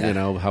 and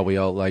how we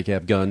all like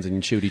have guns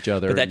and shoot each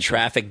other, but that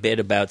traffic bit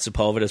about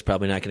Sepulveda is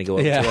probably not going to go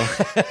over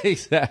too well.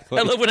 Exactly.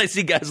 I love when I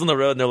see guys on the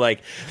road and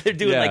they're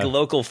doing like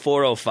local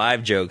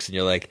 405 jokes, and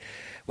you're like,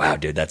 wow,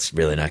 dude, that's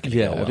really not going to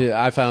go well.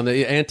 I found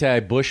the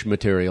anti-Bush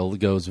material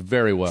goes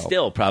very well.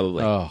 Still,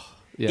 probably. Oh.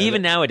 Yeah,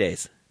 even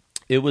nowadays,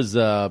 it was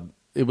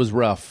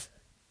rough.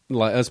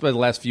 Especially the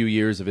last few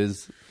years of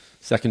his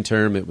second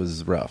term, it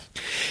was rough.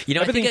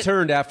 Everything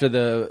turned after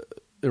the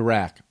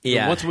Iraq.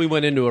 Yeah. Once we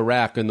went into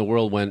Iraq, and the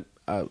world went,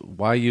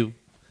 "Why you?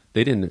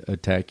 They didn't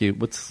attack you.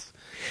 What's?"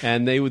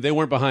 And they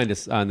weren't behind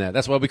us on that.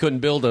 That's why we couldn't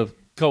build a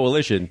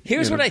coalition.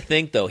 Here's what I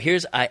think, though.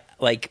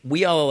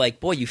 We all are like,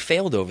 boy, you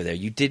failed over there.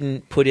 You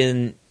didn't put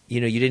in. You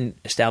didn't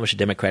establish a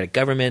democratic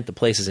government. The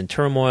place is in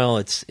turmoil.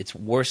 It's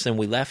worse than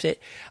we left it.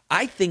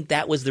 I think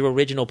that was their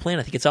original plan.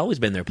 I think it's always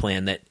been their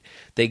plan that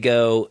they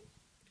go,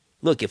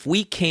 look, if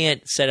we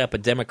can't set up a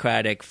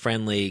democratic,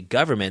 friendly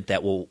government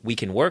that we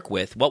can work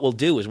with, what we'll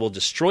do is we'll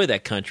destroy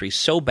that country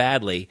so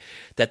badly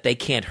that they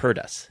can't hurt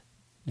us.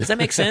 Does that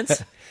make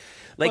sense?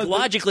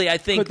 Logically, I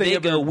think they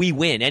go, we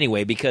win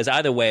anyway, because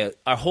either way,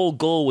 our whole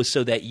goal was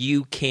so that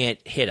you can't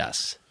hit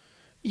us.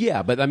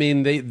 Yeah, but I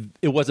mean,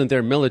 it wasn't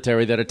their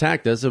military that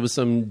attacked us. It was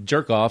some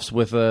jerk-offs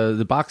with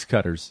the box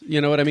cutters. You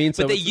know what I mean?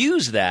 But they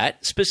used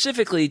that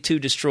specifically to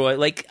destroy.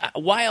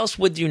 Why else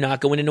would you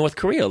not go into North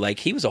Korea?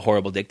 He was a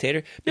horrible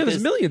dictator. Yeah,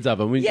 there's millions of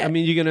them. I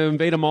mean, you're going to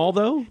invade them all,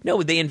 though?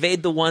 No, they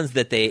invade the ones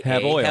that they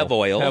have oil. Have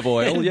oil,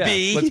 and yeah.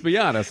 B, let's be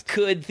honest.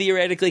 Could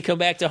theoretically come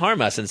back to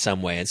harm us in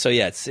some way. And so,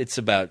 yeah, it's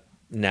about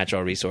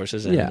natural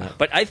resources.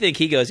 But I think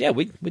he goes,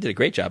 we did a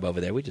great job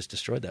over there. We just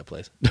destroyed that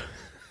place.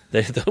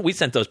 We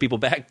sent those people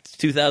back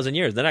 2,000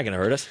 years. They're not going to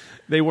hurt us.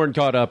 They weren't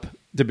caught up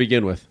to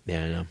begin with.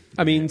 Yeah, I know.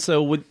 I mean,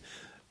 so with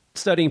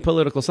studying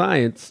political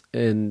science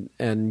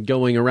and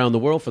going around the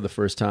world for the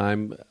first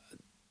time,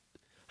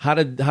 how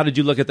did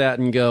you look at that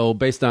and go,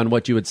 based on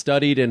what you had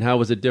studied, and how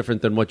was it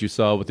different than what you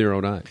saw with your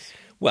own eyes?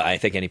 Well, I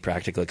think any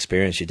practical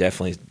experience, you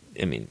definitely,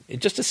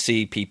 just to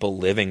see people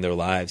living their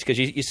lives, because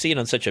you see it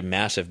on such a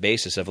massive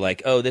basis of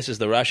this is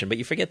the Russian, but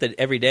you forget that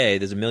every day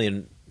there's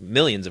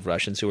millions of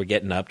Russians who are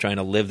getting up trying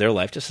to live their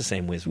life just the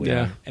same way as we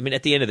are. I mean,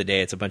 at the end of the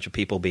day, it's a bunch of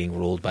people being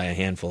ruled by a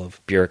handful of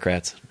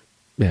bureaucrats.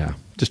 Yeah,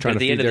 just trying to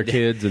feed their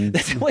kids. And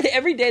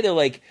every day they're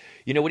like,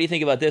 what do you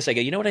think about this? I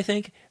go, you know what I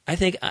think? I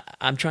think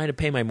I'm trying to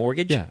pay my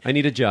mortgage. Yeah, I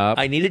need a job.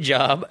 I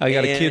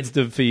got kids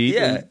to feed.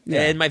 Yeah,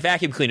 and my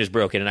vacuum cleaner's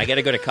broken, and I got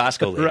to go to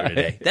Costco later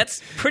today.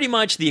 That's pretty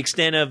much the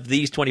extent of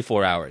these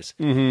 24 hours.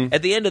 Mm-hmm.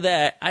 At the end of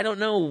that, I don't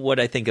know what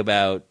I think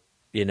about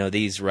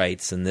these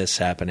rights and this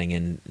happening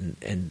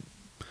and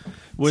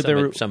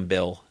some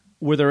bill.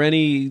 Were there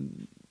any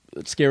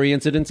scary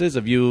incidences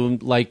of you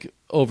like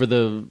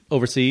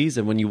overseas,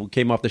 and when you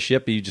came off the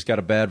ship, you just got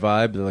a bad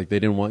vibe, like they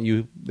didn't want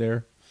you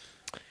there?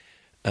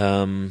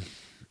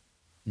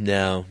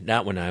 No,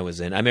 not when I was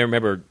in. I mean, I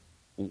remember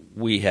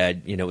we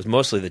had, it was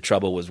mostly the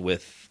trouble was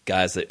with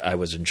guys that I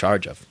was in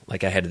charge of.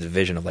 Like I had a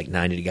division of like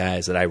 90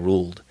 guys that I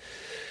ruled.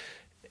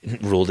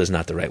 Ruled is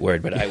not the right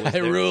word, but I was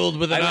ruled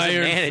with an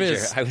iron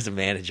fist. I was a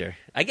manager.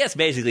 I guess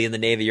basically in the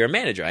Navy, you're a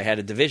manager. I had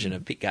a division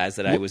of guys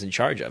that I was in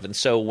charge of. And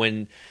so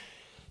when,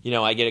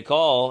 I get a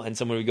call and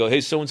someone would go,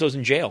 hey, so-and-so's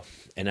in jail.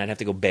 And I'd have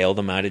to go bail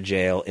them out of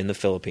jail in the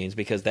Philippines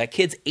because that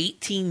kid's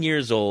 18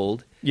 years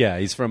old. Yeah,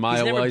 he's from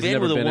Iowa. He's never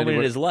been with a woman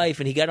in his life,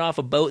 and he got off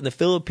a boat in the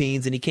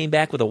Philippines, and he came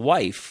back with a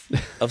wife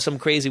of some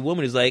crazy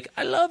woman who's like,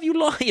 I love you,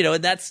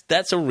 and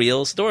that's a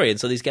real story. And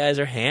so these guys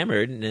are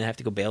hammered, and they have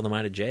to go bail them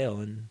out of jail.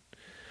 And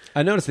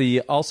I noticed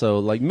also,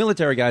 like,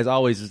 military guys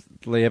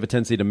they have a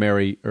tendency to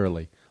marry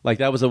early. Like,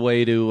 that was a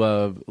way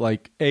to,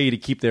 to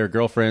keep their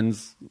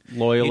girlfriends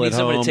loyal at home. You need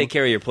someone to take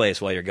care of your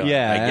place while you're gone.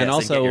 Yeah, I guess, and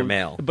also, get your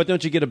mail. But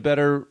don't you get a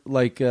better,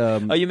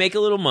 you make a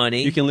little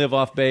money. You can live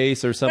off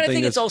base or something. But I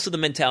think it's also the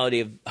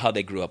mentality of how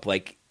they grew up.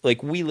 Like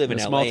we live in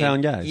LA. Small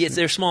town guys. Yes,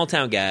 they're small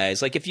town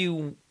guys. Like, if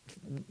you,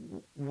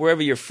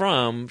 wherever you're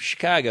from,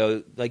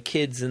 Chicago, like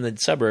kids in the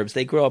suburbs,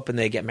 they grow up and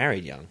they get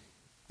married young.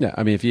 Yeah,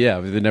 I mean, if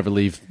they never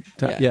leave.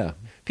 Yeah.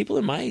 People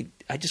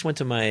I just went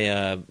to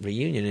my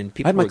reunion and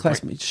people I had my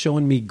classmates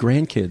showing me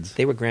grandkids.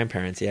 They were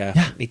grandparents,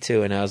 yeah. Me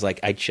too. And I was like,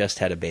 I just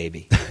had a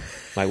baby.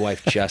 My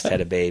wife just had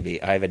a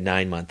baby. I have a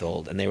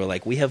 9-month-old. And they were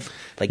like, we have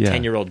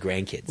 10-year-old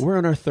grandkids. We're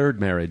on our third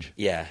marriage.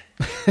 Yeah.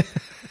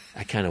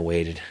 I kind of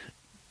waited.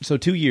 So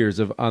 2 years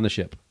on the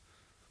ship.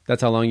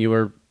 That's how long you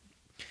were.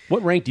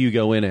 What rank do you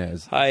go in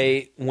as?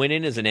 I went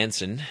in as an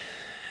ensign.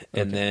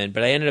 And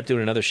but I ended up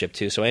doing another ship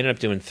too. So I ended up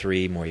doing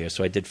 3 more years.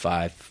 So I did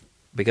 5.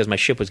 Because my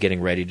ship was getting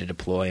ready to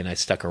deploy, and I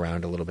stuck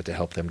around a little bit to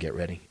help them get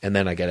ready. And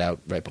then I got out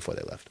right before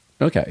they left.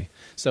 Okay.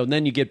 So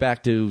then you get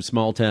back to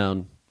small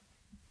town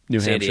New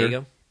Hampshire. San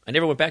Diego? I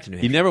never went back to New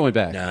Hampshire. You never went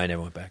back? No, I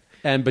never went back.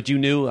 But you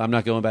knew, I'm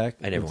not going back?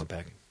 I never went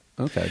back.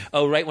 Okay.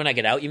 Oh, right when I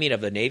get out, you mean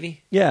of the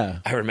Navy? Yeah.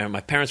 I remember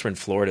my parents were in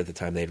Florida at the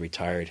time. They had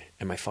retired,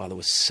 and my father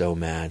was so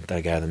mad that I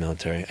got out of the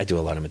military. I do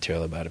a lot of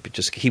material about it, but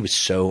he was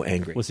so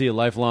angry. Was he a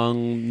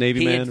lifelong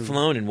Navy man? He had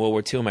flown in World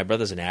War II, and my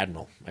brother's an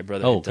admiral. My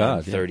brother had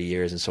done 30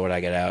 years, and so when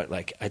I got out,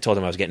 I told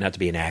him I was getting out to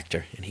be an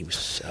actor, and he was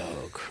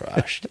so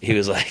crushed. He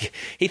was like,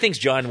 he thinks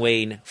John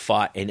Wayne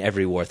fought in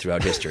every war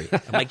throughout history.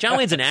 I'm like, John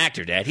Wayne's an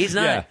actor, Dad. He's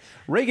not. Yeah.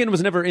 Reagan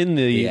was never in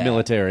the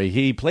military.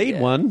 He played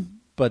one.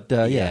 But,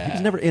 he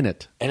was never in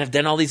it. And I've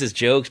done all these as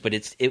jokes, but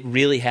it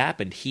really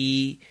happened.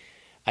 I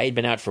had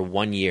been out for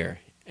 1 year.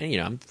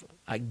 And,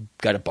 I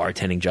got a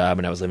bartending job,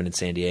 and I was living in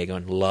San Diego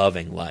and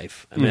loving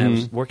life. I mean, I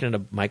was working at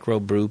a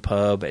micro brew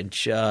pub and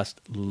just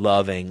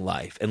loving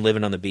life and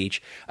living on the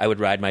beach. I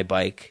would ride my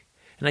bike.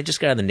 And I just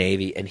got out of the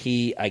Navy, and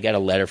I got a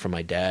letter from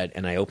my dad,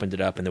 and I opened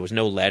it up, and there was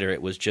no letter.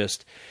 It was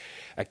just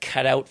a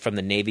cutout from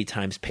the Navy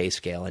Times pay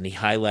scale, and he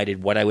highlighted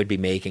what I would be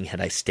making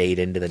had I stayed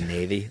into the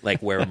Navy,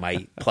 like where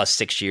my plus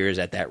 6 years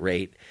at that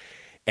rate.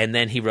 And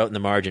then he wrote in the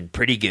margin,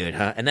 pretty good,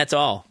 huh? And that's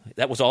all.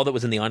 That was all that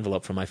was in the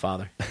envelope from my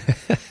father.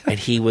 And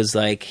he was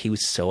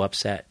so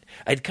upset.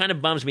 It kind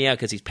of bums me out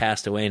because he's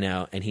passed away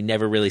now, and he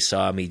never really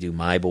saw me do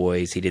My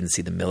Boys. He didn't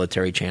see the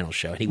Military Channel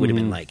show. He would have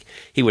been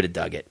he would have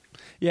dug it.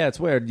 Yeah, it's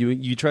weird.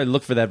 You try to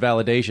look for that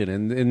validation,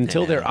 and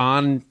until they're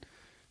on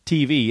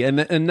TV,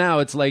 and now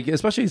it's like,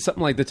 especially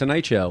something like The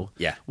Tonight Show,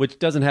 which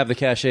doesn't have the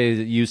cachet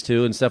that it used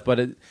to and stuff, but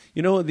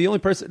the only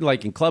person,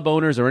 like in club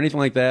owners or anything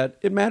like that,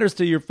 it matters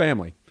to your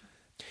family.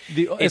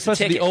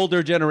 Especially the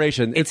older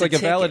generation. It's like a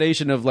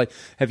validation of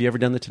have you ever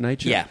done The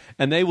Tonight Show? Yeah.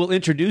 And they will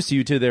introduce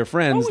you to their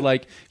friends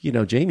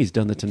Jamie's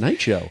done The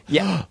Tonight Show.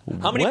 Yeah.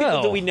 How many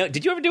people do we know?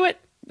 Did you ever do it?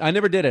 I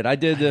never did it. I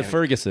did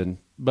Ferguson,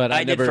 but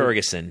I never did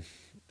Ferguson.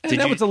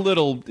 Was a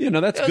little,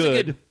 that's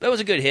good. That was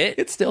a good hit.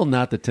 It's still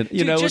not the,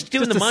 just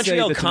doing the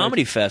Montreal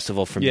Comedy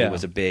Festival for me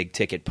was a big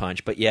ticket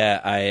punch. But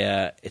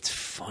it's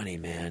funny,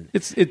 man.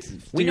 It's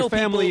we know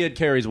family. It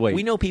carries weight.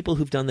 We know people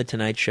who've done the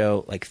Tonight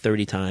Show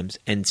 30 times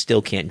and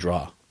still can't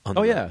draw.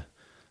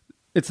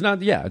 It's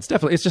not. Yeah, it's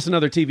definitely. It's just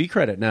another TV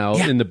credit now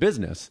in the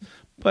business.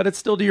 But it's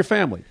still to your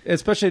family,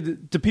 especially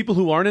to people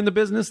who aren't in the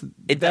business.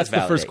 That's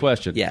the first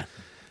question. Yeah.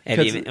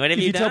 If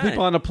you tell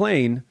people on a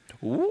plane,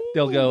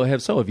 they'll go,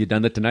 have you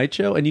done the Tonight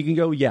Show? And you can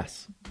go,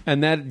 yes.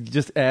 And that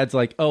just adds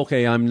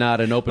okay, I'm not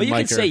an open micer.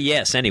 Well, you can say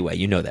yes anyway.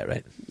 You know that,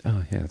 right?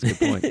 Oh, yeah, that's a good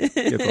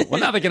point. Well,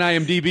 now they can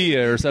IMDb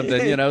or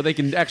something. They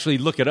can actually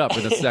look it up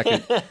in a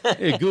second.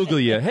 Hey, Google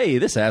you. Hey,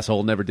 this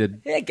asshole never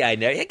did. That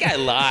guy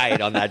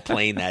lied on that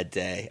plane that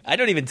day. I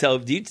don't even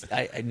tell.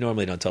 I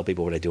normally don't tell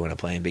people what I do on a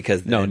plane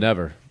because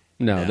never.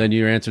 No, then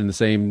you're answering the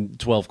same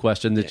 12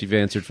 questions that you've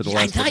answered for the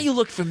last. I thought you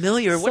looked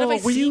familiar. What have I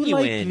seen you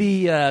in? Were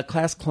you the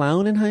class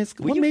clown in high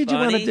school? What made you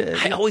want to do?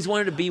 I always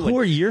wanted to be one. Who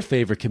are your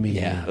favorite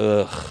comedians?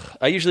 Yeah.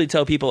 I usually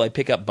tell people I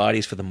pick up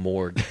bodies for the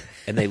morgue,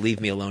 and they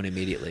leave me alone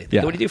immediately. They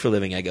go, what do you do for a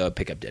living? I go, I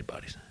pick up dead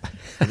bodies.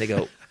 And they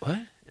go, what?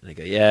 And I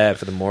go, yeah,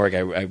 for the morgue,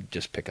 I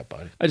just pick up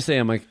body. I just say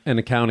I'm like an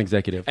account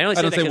executive. I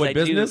don't say what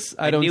business.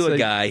 I don't knew say, a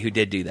guy who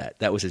did do that.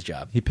 That was his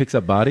job. He picks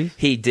up bodies?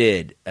 He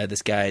did.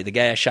 The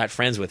guy I shot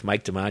Friends with,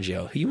 Mike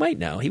DiMaggio, who you might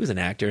know. He was an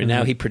actor, and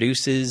now he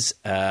produces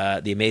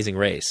The Amazing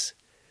Race.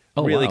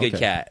 Oh, really wow, good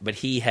okay. cat. But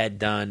he had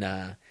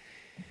done...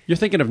 You're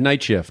thinking of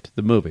Night Shift,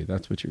 the movie.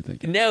 That's what you're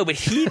thinking. No, but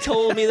he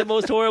told me the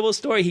most horrible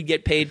story. He'd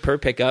get paid per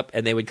pickup,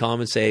 and they would call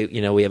him and say,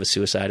 we have a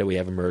suicide or we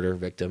have a murder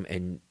victim.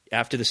 And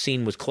after the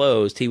scene was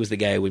closed, he was the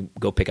guy who would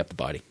go pick up the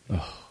body.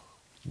 Oh,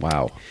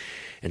 wow.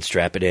 And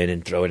strap it in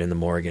and throw it in the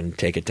morgue and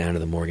take it down to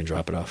the morgue and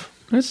drop it off.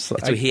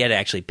 So he had to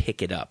actually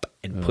pick it up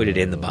and put it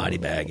in the body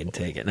bag and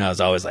take it. And I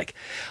was always like,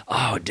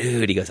 oh,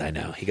 dude. He goes, I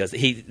know. He goes,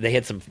 they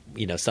had some,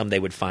 some they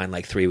would find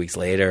like 3 weeks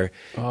later.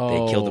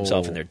 They killed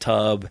themselves in their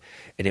tub.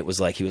 And it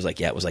was like, he was like,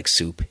 yeah, it was like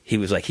soup. He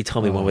was like, he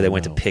told me one where they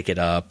went to pick it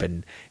up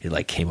and it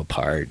like came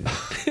apart. And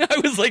I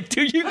was like,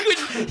 dude, you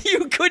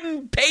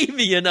couldn't pay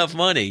me enough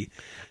money.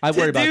 I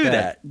worry about do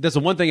that. That's the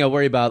one thing I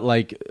worry about,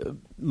 like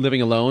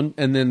living alone.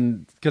 And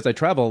then because I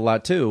travel a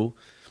lot too,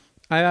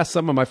 I asked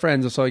some of my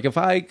friends, so like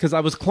because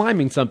I was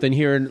climbing something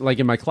here,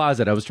 in my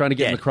closet. I was trying to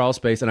get in the crawl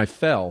space, and I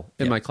fell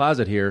in my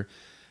closet here.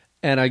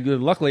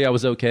 And luckily I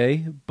was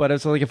okay. But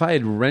it's like if I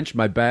had wrenched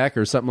my back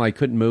or something, I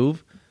couldn't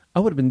move, I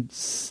would have been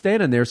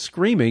standing there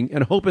screaming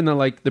and hoping that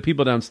like the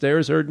people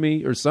downstairs heard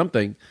me or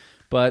something.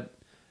 But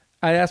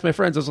I asked my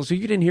friends, I was like, so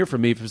you didn't hear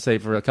from me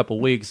for a couple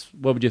of weeks.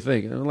 What would you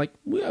think? And I'm like,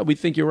 well, we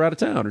think you were out of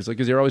town. It's like,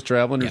 because you're always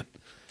traveling. Yeah.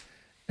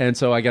 And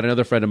so I got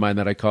another friend of mine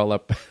that I call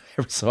up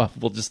every so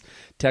often. We'll just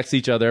text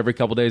each other every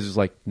couple of days. It's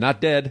like,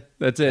 not dead.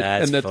 That's it.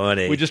 That's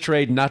funny. We just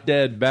trade not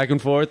dead back and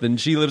forth.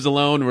 And she lives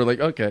alone. And we're like,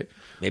 okay.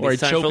 Maybe or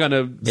it's I choke on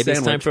a maybe sandwich.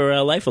 it's time for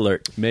a life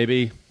alert.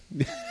 Maybe.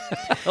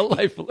 A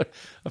life alert.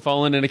 I've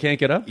fallen and I can't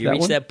get up. You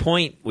reach that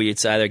point where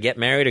it's either get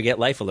married or get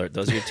life alert.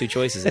 Those are your two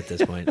choices at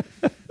this point.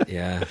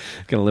 Yeah.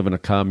 Going to live in a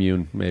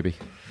commune, maybe.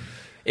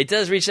 It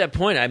does reach that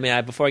point. I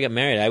mean, before I got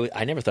married,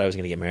 I never thought I was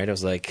going to get married. I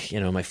was like,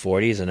 in my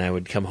 40s, and I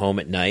would come home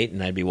at night,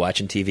 and I'd be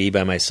watching TV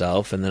by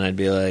myself, and then I'd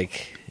be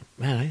like,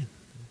 man,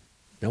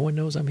 no one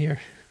knows I'm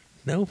here.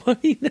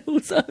 Nobody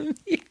knows I'm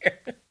here.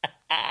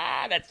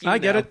 That's you I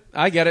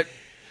get it.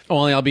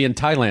 Only I'll be in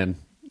Thailand.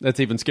 That's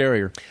even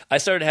scarier. I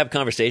started to have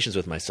conversations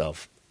with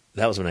myself.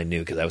 That was when I knew,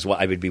 because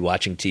I would be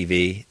watching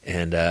TV,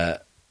 and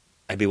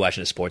I'd be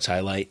watching a sports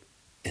highlight,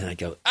 and I'd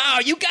go, oh,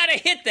 you got to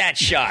hit that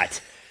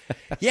shot.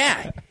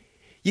 Yeah.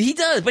 He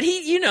does, but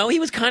he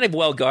was kind of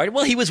well guarded.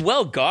 Well, he was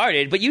well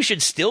guarded, but you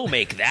should still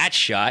make that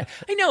shot.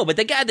 I know, but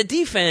the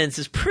defense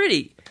is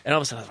pretty. And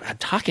all of a sudden, I'm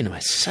talking to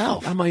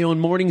myself. On my own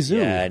morning Zoom.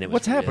 Yeah, and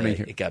what's happening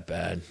here? It got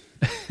bad.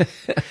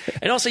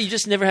 And also, you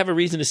just never have a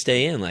reason to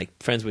stay in. Like,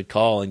 friends would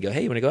call and go,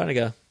 hey, you want to go out? And I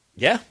go,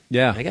 yeah.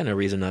 I got no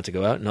reason not to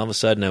go out. And all of a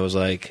sudden, I was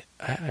like,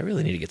 I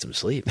really need to get some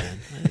sleep, man.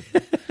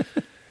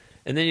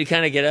 And then you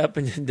kind of get up,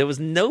 and there was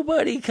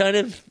nobody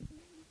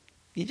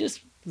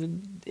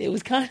it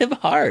was kind of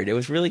hard. It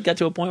was really got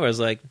to a point where I was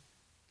like,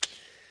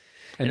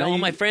 and all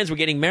my friends were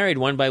getting married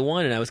one by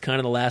one, and I was kind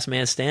of the last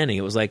man standing.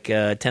 It was like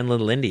 10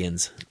 little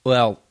Indians.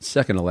 Well,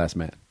 second to last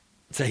man.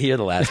 So you're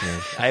the last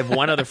man. I have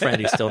one other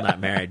friend who's still not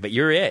married, but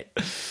you're it.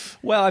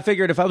 Well, I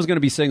figured if I was going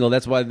to be single,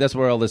 that's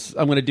where all this.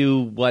 I'm going to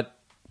do what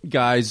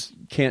guys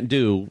can't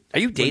do. Are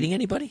you dating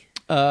anybody?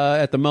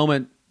 At the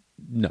moment,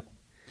 no.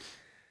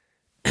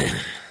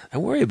 I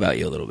worry about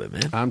you a little bit,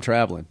 man. I'm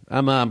traveling.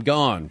 I'm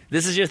gone.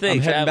 This is your thing.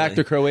 I'm heading back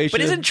to Croatia.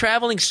 But isn't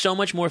traveling so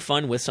much more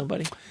fun with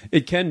somebody?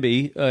 It can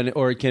be,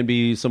 or it can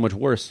be so much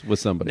worse with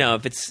somebody. No,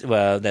 if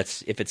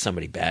it's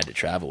somebody bad to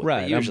travel with.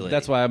 Right. Usually,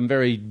 that's why I'm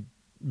very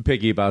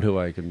picky about who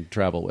I can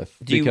travel with.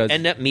 Do you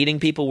end up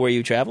meeting people where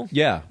you travel?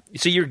 Yeah.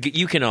 So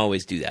you can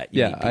always do that.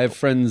 Yeah, I have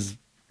friends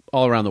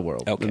all around the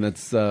world, okay.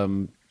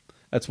 And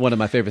that's one of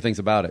my favorite things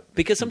about it.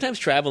 Because sometimes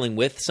traveling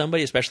with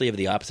somebody, especially of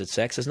the opposite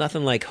sex, is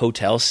nothing like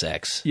hotel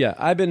sex. Yeah,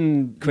 I've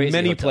been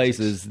many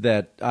places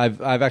that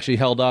I've actually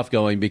held off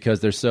going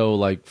because they're so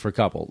like for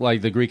couple,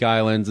 like the Greek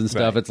islands and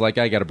stuff. Right. It's like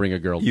I got to bring a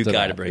girl. You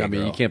got to bring a girl. I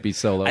mean, you can't be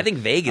solo. I think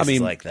Vegas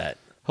is like that.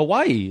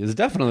 Hawaii is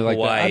definitely like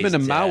that. I've been to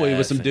Maui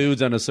with some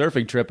dudes on a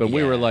surfing trip, and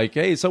we were like,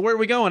 "Hey, so where are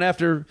we going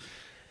after?"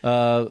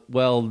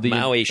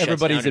 Maui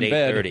everybody's in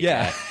bed.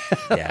 Yeah.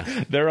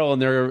 They're all in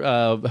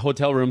their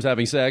hotel rooms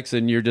having sex,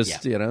 and you're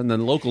just and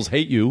then locals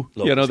hate you.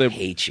 They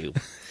hate you.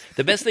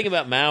 The best thing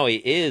about Maui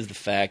is the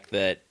fact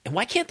that, and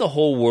why can't the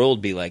whole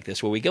world be like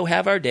this, where we go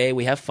have our day,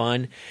 we have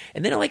fun,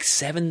 and then at like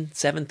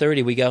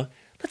 7:30 we go,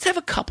 let's have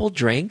a couple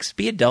drinks,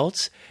 be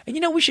adults, and you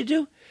know what we should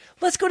do?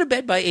 Let's go to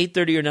bed by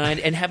 8:30 or 9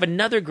 and have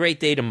another great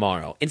day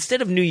tomorrow.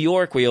 Instead of New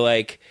York, where you're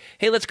like,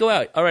 hey, let's go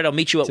out. All right, I'll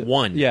meet you at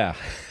 1. Yeah.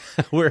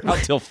 We're out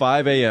till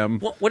 5 a.m.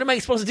 What am I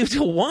supposed to do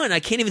till 1?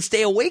 I can't even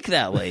stay awake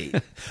that late.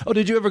 Oh,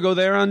 did you ever go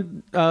there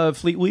on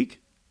Fleet Week?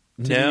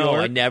 No,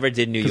 I never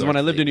did New York. Because when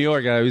I lived in New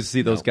York, I always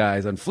see those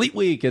guys on Fleet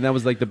Week, and that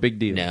was like the big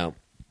deal. No.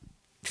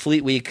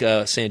 Fleet Week,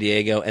 San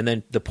Diego, and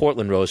then the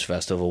Portland Rose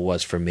Festival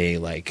was for me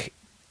like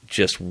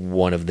just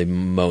one of the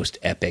most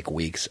epic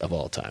weeks of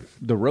all time.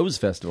 The Rose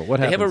Festival? What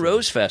happened? They have a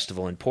Rose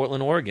Festival in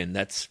Portland, Oregon.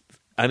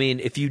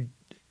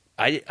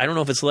 I don't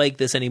know if it's like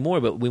this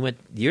anymore, but we went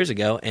years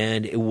ago,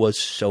 and it was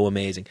so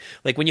amazing.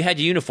 Like when you had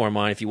your uniform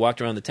on, if you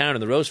walked around the town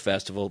in the Rose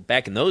Festival,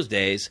 back in those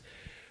days,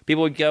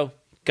 people would go,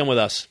 come with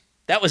us.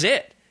 That was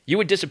it. You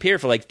would disappear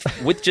for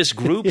with just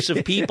groups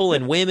of people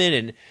and women,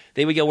 and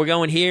they would go, we're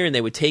going here, and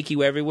they would take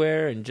you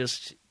everywhere, and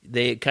just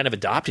they kind of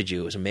adopted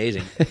you. It was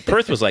amazing.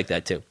 Perth was like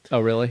that too. Oh,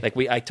 really? Like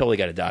I totally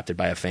got adopted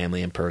by a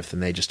family in Perth,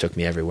 and they just took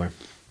me everywhere.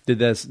 Did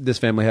this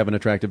family have an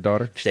attractive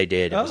daughter? They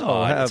did. It was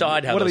odd. It's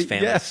odd how those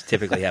families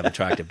typically have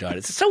attractive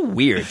daughters. It's so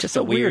weird. Just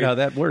so weird how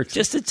that works.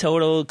 Just a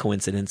total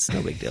coincidence.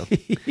 No big deal.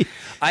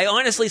 I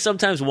honestly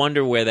sometimes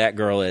wonder where that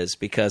girl is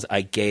because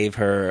I gave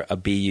her a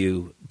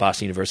BU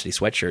Boston University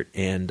sweatshirt,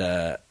 and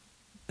that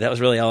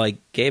was really all I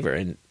gave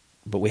her.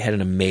 But we had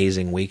an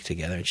amazing week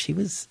together, and she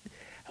was,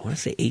 I want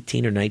to say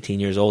 18 or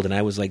 19 years old, and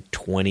I was like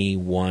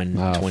 21,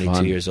 22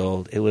 fun. years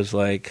old. It was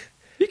like...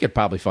 You could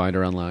probably find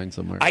her online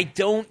somewhere. I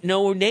don't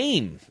know her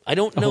name. I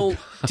don't know.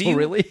 Do you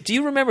really? Do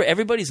you remember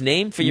everybody's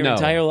name for your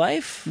entire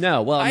life?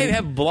 No. Well, I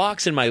have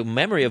blocks in my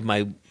memory of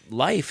my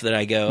life that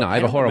I go. No, I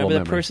have a horrible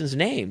remember the memory. person's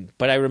name,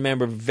 but I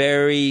remember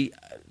very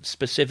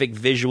specific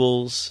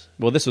visuals.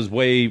 Well, this was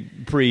way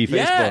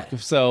pre-Facebook,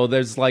 so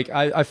there's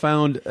I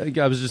found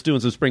I was just doing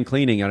some spring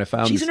cleaning and I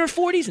found She's in her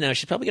 40s now.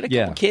 She's probably got a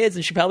couple kids,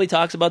 and she probably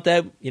talks about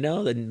that.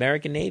 The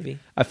American Navy.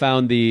 I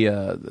found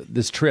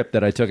this trip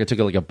that I took. I took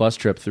like a bus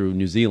trip through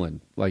New Zealand,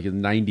 like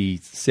in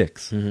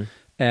 '96,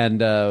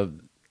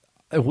 and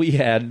we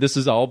had this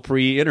is all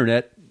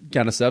pre-internet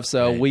kind of stuff.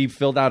 So we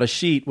filled out a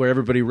sheet where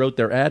everybody wrote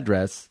their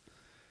address.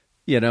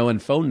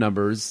 And phone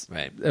numbers,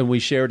 right? And we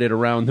shared it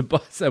around the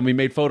bus, and we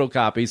made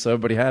photocopies so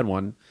everybody had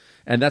one,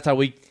 and that's how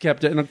we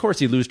kept it. And of course,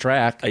 you lose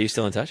track. Are you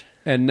still in touch?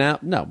 And now,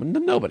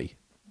 nobody.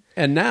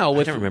 And now,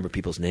 I don't remember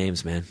people's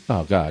names, man.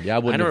 Oh God, yeah, I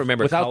don't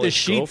remember. Without this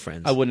sheet,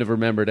 girlfriends. I wouldn't have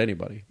remembered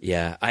anybody.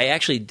 Yeah, I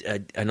actually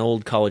an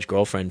old college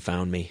girlfriend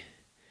found me.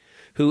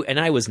 And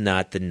I was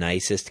not the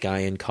nicest guy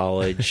in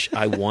college.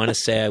 I want to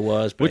say I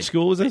was. But Which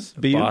school was this?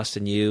 BU?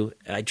 Boston U.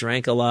 I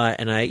drank a lot,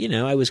 and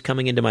I was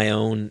coming into my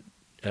own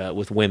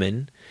with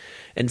women.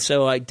 And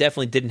so I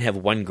definitely didn't have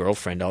one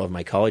girlfriend all of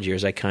my college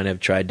years. I kind of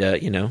tried to,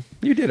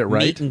 You did it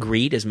right. meet and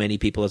greet as many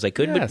people as I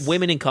could. Yes. But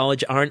women in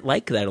college aren't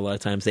like that a lot of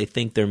times. They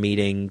think they're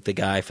meeting the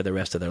guy for the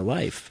rest of their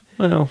life.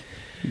 Well,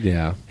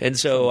 yeah. And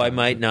so I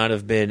might not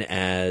have been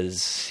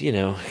as,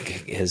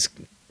 as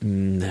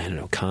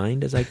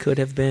kind as I could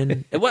have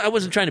been. Well, I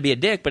wasn't trying to be a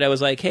dick, but I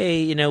was like,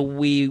 hey,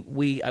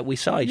 we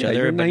saw each other,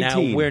 you're but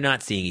 19. now we're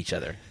not seeing each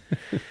other.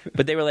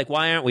 But they were like,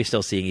 why aren't we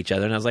still seeing each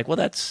other? And I was like,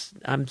 well,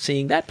 I'm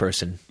seeing that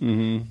person.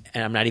 Mm-hmm.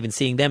 And I'm not even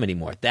seeing them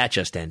anymore. That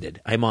just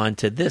ended. I'm on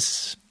to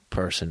this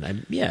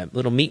person.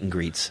 Little meet and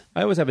greets.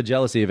 I always have a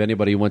jealousy of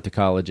anybody who went to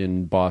college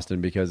in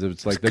Boston because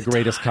it's like the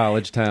greatest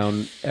college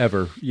town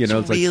ever.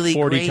 It's really like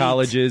 40 great.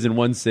 colleges in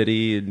one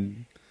city.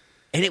 And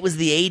it was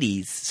the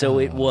 80s. So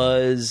it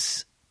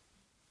was,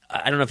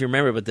 I don't know if you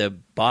remember, but the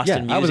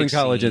Boston music I was in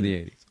college scene, in the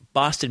 80s.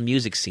 Boston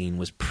music scene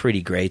was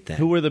pretty great then.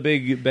 Who were the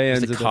big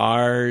bands? The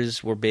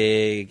Cars were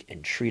big,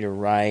 and Treat Her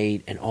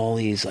Right, and all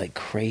these like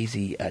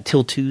crazy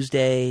Till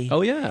Tuesday.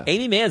 Oh yeah,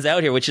 Amy Mann's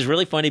out here, which is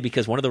really funny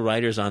because one of the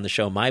writers on the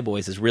show, My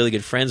Boys, is really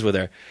good friends with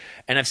her,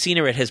 and I've seen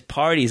her at his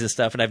parties and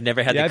stuff, and I've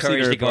never had the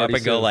courage to go up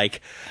and go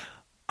like,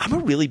 I'm a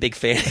really big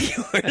fan of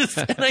yours,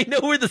 and I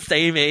know we're the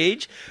same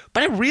age,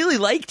 but I really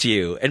liked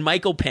you. And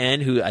Michael Penn,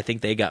 who I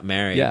think they got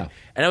married, and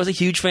I was a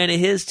huge fan of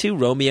his too,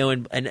 Romeo,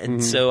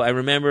 and so I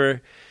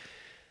remember.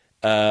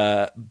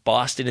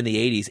 Boston in the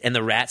 80s and the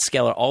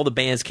Rathskeller, all the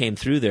bands came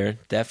through there,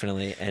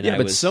 definitely.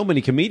 And so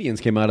many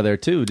comedians came out of there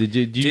too.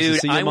 Did you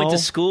see them I went all? to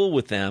school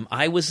with them.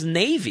 I was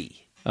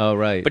Navy. Oh,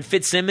 right. But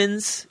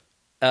Fitzsimmons,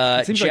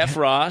 Jeff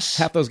Ross.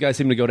 Half those guys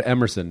seemed to go to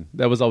Emerson.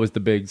 That was always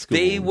the big school.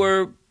 They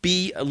were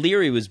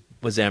Leary was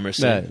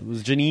Emerson.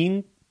 Was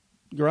Janine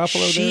Garofalo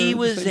there? She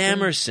was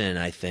Emerson,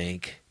 I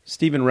think.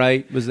 Stephen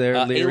Wright was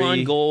there. Leary.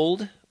 Elon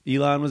Gold.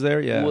 Elon was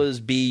there, yeah. Was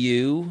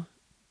BU.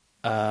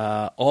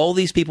 All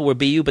these people were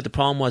BU, but the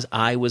problem was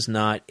I was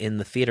not in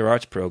the theater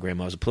arts program.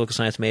 I was a political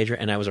science major,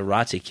 and I was a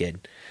ROTC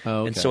kid.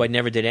 Oh, okay. And so I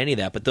never did any of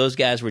that. But those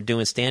guys were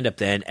doing stand-up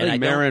then. And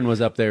Marin was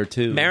up there,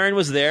 too. Marin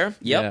was there.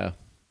 Yep. Yeah.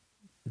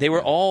 They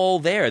were all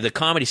there. The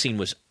comedy scene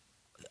was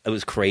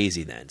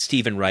crazy then.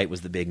 Stephen Wright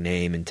was the big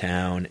name in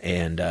town,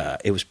 and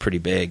it was pretty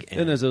big.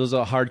 And there's those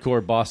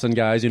hardcore Boston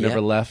guys who never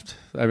left.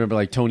 I remember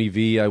like Tony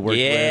V I worked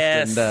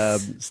with,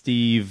 and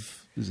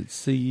Steve, is it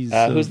C's?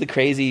 Who's the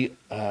crazy...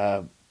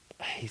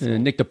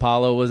 Nick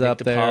DiPaolo was up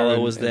there.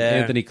 DiPaolo was there.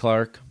 And Anthony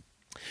Clark.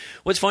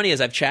 What's funny is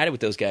I've chatted with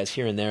those guys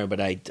here and there,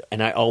 but I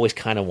always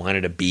kind of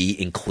wanted to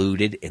be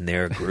included in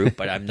their group,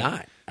 but I'm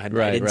not. I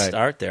didn't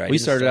start there. We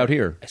started out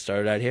here. I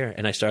started out here,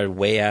 and I started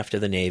way after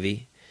the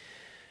Navy.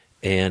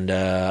 And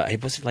I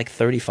was like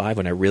 35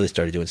 when I really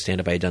started doing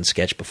stand-up. I had done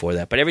sketch before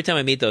that. But every time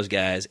I meet those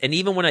guys, and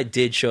even when I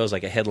did shows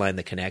like I headlined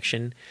The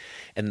Connection,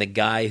 and the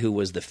guy who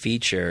was the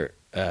feature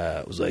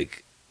was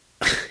like,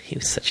 he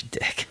was such a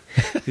dick.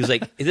 He was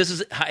like,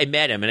 I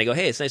met him, and I go,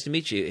 hey, it's nice to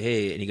meet you.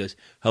 Hey, and he goes,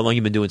 how long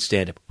you been doing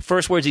stand-up?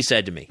 First words he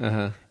said to me.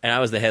 And I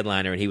was the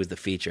headliner, and he was the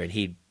feature, and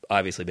he'd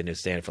obviously been doing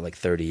stand-up for like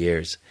 30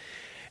 years.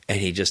 And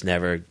he just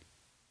never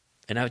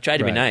And I tried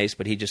to be Right. nice,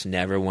 but he just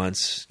never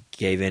once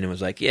gave in and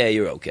was like, yeah,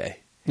 you're okay.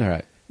 All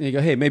right. And you go,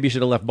 hey, maybe you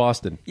should have left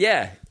Boston.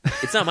 Yeah,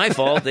 it's not my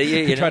fault.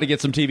 You Try know? to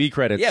get some TV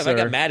credits. Yeah, if I or-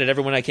 got mad at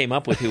everyone I came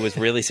up with who was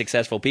really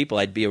successful people,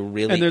 I'd be a And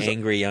really there's-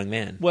 angry young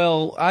man.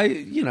 Well,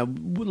 a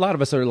lot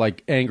of us are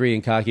like angry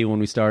and cocky when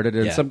we started,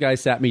 and Yeah. some guy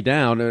sat me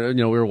down.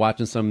 We were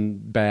watching some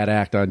bad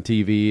act on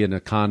TV in a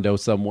condo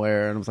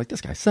somewhere, and I was like,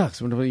 "This guy sucks."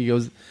 He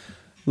goes,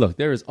 "Look,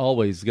 there is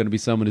always going to be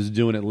someone who's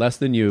doing it less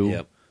than you,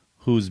 Yep.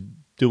 who's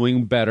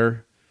doing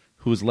better,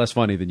 who's less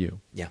funny than you.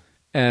 Yeah.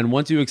 And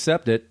once you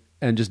accept it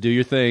and just do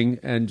your thing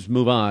and just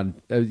move on,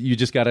 you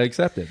just got to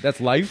accept it. That's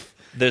life.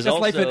 There's That's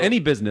life in also- any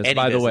business, any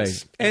by the way.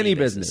 business. Any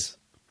business.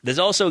 There's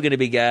also going to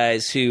be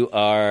guys who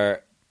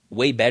are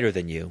way better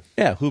than you.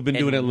 Yeah, who've been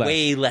doing it and less.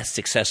 way less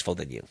successful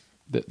than you.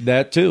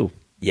 That too.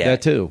 Yeah,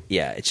 That too.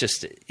 Yeah,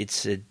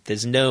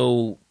 there's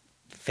no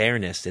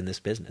fairness in this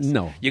business.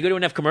 No. You go to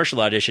enough commercial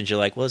auditions, you're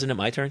like, well, isn't it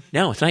my turn?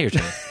 No, it's not your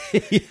turn.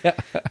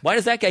 Why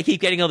does that guy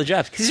keep getting all the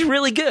jobs? Because he's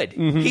really good.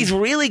 Mm-hmm. He's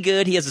really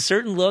good. He has a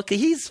certain look.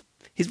 He's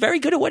very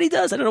good at what he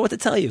does. I don't know what to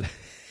tell you.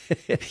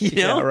 You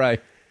know? Yeah,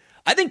 right.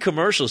 I think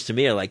commercials to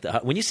me are like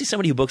when you see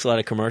somebody who books a lot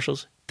of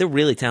commercials, they're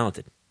really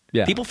talented.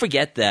 Yeah. People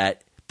forget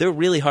that they're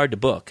really hard to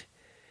book.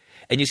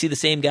 And you see the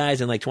same guys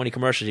in like 20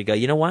 commercials, you go,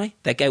 you know why?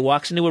 That guy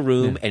walks into a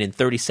room and in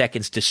 30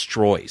 seconds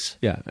destroys.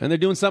 Yeah, and they're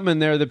doing something in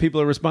there that people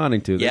are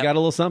responding to. They Yep. got a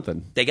little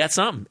something. They got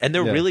something, and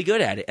they're Yeah. really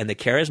good at it, and they're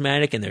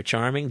charismatic, and they're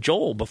charming.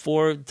 Joel,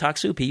 before Talk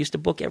Soup, he used to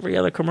book every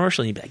other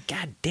commercial, and he'd be like,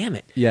 God damn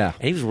it. Yeah.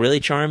 And he was a really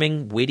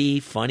charming, witty,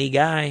 funny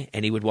guy,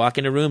 and he would walk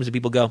into rooms, and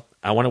people go,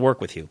 I want to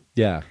work with you.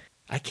 Yeah.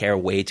 I care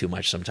way too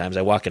much sometimes.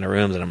 I walk into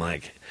rooms, and I'm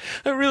like,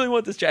 I really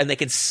want this job, and they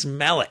can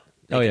smell it.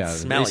 They can yeah.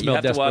 smell They it. smell You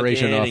have to walk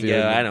desperation in off and you.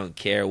 go, I don't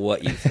care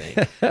what you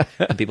think.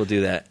 And people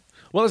do that.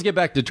 Well, let's get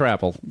back to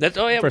travel. That's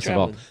we're First of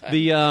all,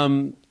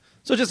 traveling.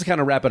 so just to kind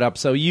of wrap it up.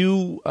 So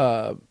you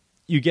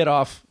get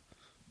off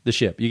the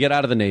ship, you get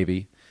out of the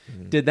Navy.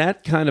 Mm-hmm. Did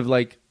that kind of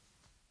like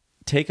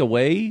take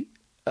away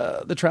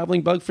the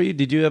traveling bug for you?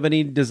 Did you have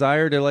any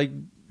desire to like?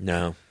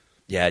 No.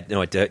 Yeah,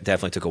 no, it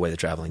definitely took away the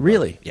traveling.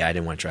 Really? Yeah, I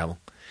didn't want to travel.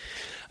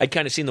 I'd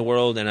kind of seen the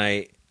world, and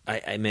I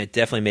mean, it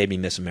definitely made me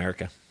miss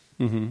America.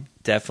 Mm-hmm.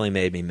 Definitely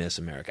made me miss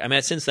America. I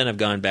mean, since then I've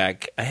gone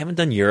back. I haven't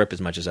done Europe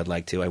as much as I'd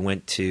like to. I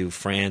went to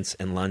France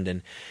and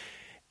London,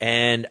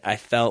 and I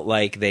felt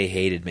like they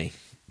hated me.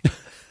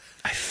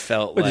 I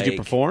felt But like. did you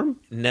perform?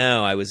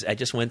 No, I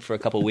just went for a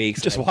couple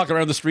weeks. Just I- walking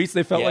around the streets,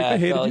 they felt yeah, like they I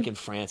hated felt you. like in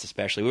France,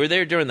 especially. We were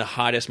there during the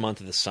hottest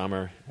month of the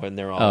summer when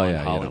they're all Oh, on yeah,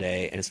 you know.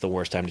 holiday, and it's the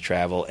worst time to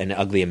travel. And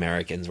ugly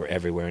Americans were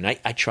everywhere. And I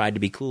tried to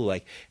be cool,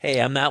 like, hey,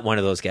 I'm not one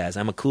of those guys.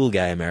 I'm a cool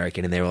guy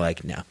American. And they were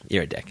like, no,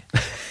 you're a dick.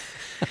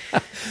 I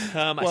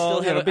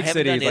still haven't, big I haven't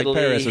cities done like Italy.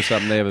 Paris or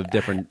something, they have a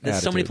different.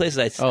 There's so many attitude.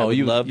 places I would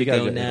love to you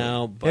gotta go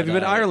now. But, have you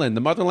been to Ireland,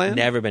 the motherland?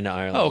 Never been to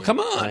Ireland. Oh, come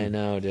on. I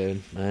know,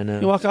 dude. I know.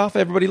 You walk off,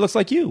 everybody looks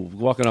like you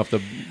walking off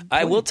the.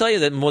 I will tell you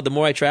that the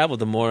more I traveled,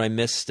 the more I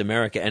missed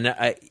America, and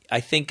I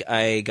think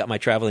I got my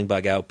traveling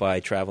bug out by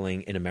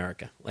traveling in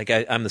America. Like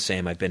I'm the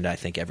same. I've been to I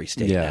think every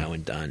state Yeah. now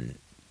and done.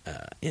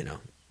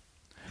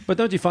 But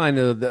don't you find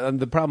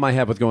the problem I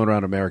have with going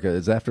around America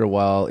is after a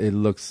while it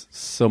looks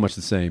so much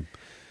the same.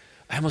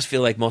 I almost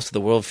feel like most of the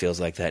world feels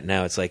like that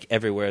now. It's like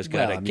everywhere's got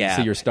Well, I a mean, you Gap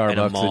see your Starbucks and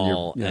a and your-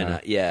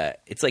 mall,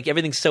 it's like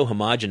everything's so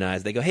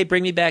homogenized. They go, "Hey,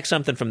 bring me back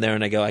something from there,"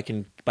 and I go, "I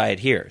can buy it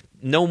here."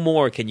 No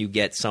more can you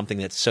get something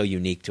that's so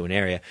unique to an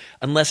area,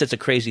 unless it's a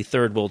crazy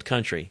third world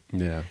country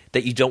Yeah.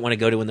 that you don't want to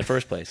go to in the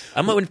first place.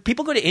 When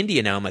people go to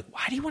India now, I'm like,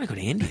 "Why do you want to go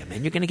to India,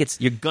 man? You're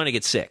gonna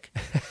get sick."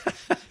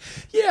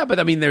 Yeah, but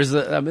I mean, there is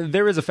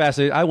a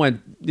fascinating. I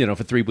went,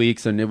 for 3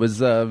 weeks, and it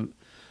was. I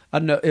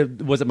don't know.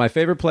 Was it my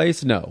favorite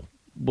place? No.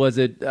 Was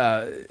it?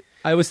 I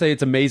always say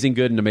it's amazing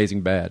good and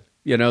amazing bad.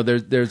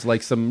 There's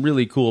like some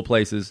really cool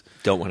places,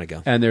 Don't want to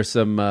go. and there's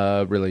some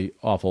really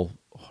awful,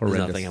 There's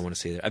horrendous. nothing I want to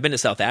see there. I've been to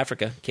South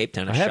Africa, Cape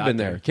Town. I have shot been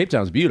there. Cape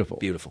Town's beautiful.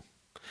 Beautiful.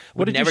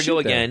 What Would did you never go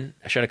shoot there? again.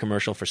 I shot a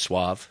commercial for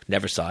Suave.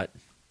 Never saw it.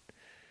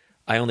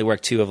 I only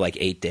worked 2 of like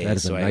 8 days. That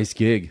is a so nice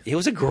gig. It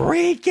was a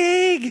great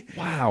gig.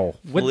 Wow.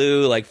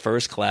 Flew like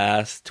first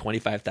class,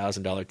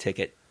 $25,000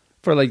 ticket.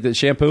 For like the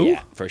shampoo?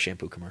 Yeah, for a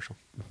shampoo commercial.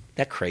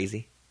 That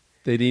crazy?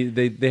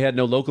 They had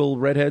no local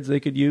redheads they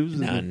could use?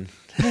 None.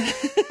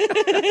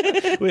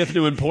 We have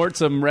to import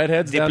some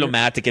redheads down here?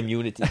 Diplomatic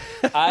immunity.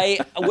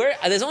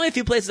 There's only a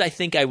few places I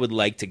think I would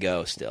like to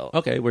go still.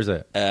 Okay, where's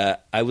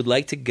that? I would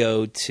like to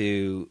go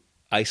to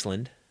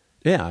Iceland.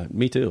 Yeah,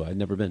 me too. I've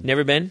never been.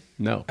 Never been?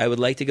 No. I would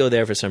like to go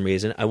there for some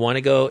reason. I want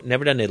to go.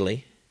 Never done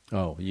Italy.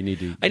 Oh, you need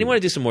to. I didn't want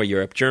to do some more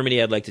Europe.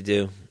 Germany, I'd like to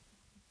do.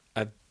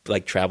 I've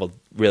like traveled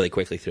really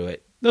quickly through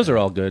it. Those are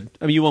all good.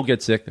 I mean, you won't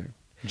get sick there.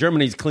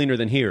 Germany's cleaner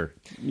than here.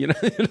 You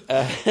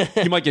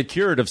might get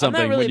cured of something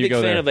I'm not really when a you big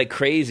go fan there. of like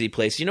crazy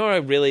places. You know what I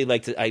really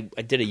like to? I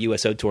did a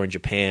USO tour in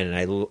Japan,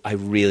 and I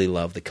really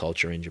love the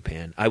culture in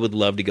Japan. I would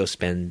love to go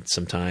spend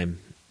some time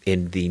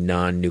in the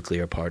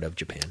non-nuclear part of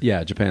Japan.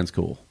 Yeah, Japan's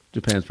cool.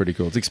 Japan's pretty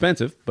cool. It's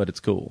expensive, but it's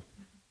cool.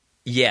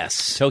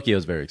 Yes.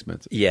 Tokyo's very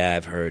expensive. Yeah,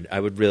 I've heard. I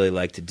would really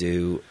like to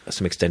do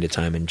some extended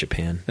time in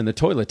Japan. And the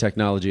toilet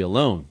technology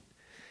alone,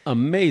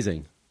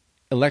 amazing.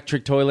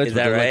 electric toilets. Is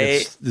that with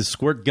right? the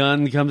squirt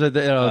gun comes at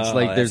the. It's Oh,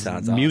 like that there's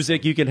sounds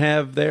music you can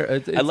have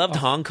there. I loved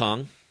Hong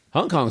Kong.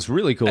 Hong Kong's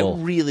really cool.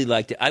 I really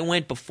liked it. I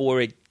went before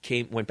it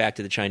went back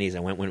to the Chinese. I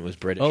went when it was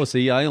British. Oh,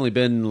 see, I only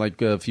been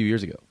like a few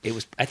years ago. It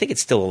was. I think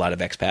it's still a lot of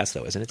expats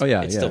though, isn't it? Oh,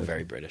 yeah, it's yeah. still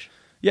very British.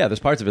 Yeah, there's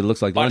parts of it that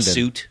looks like Bought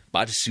London.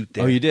 Bought a suit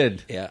there. Oh, you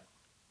did? Yeah.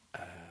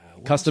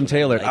 Custom else would I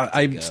tailored. like to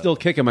I'm go? still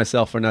kicking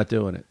myself for not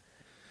doing it.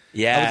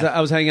 Yeah.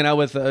 I was hanging out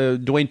with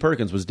Dwayne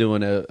Perkins was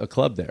doing a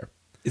club there.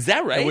 Is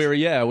that right? And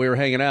we were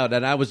hanging out,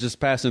 and I was just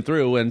passing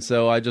through, and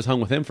so I just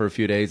hung with him for a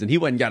few days, and he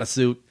went and got a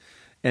suit,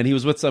 and he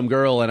was with some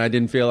girl, and I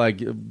didn't feel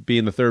like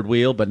being the third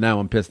wheel, but now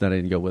I'm pissed that I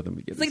didn't go with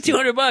him. It's like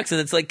 $200 and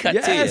it's like cut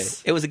Yes. to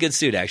you. It was a good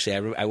suit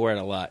actually. I wore it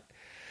a lot.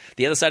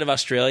 The other side of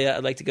Australia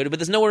I'd like to go to, but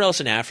there's nowhere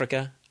else in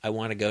Africa I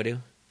want to go to.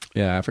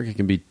 Yeah, Africa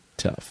can be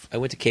tough. I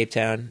went to Cape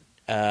Town.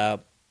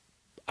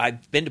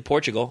 I've been to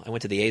Portugal. I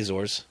went to the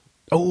Azores.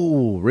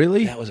 Oh,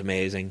 really? That was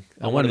amazing.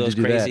 I On one of wanted those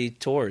to do crazy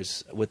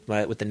tours with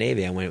the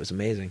Navy. I went. It was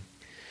amazing.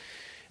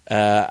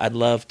 I'd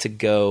love to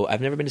go.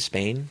 I've never been to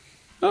Spain.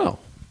 Oh,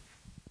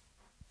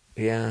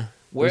 Yeah,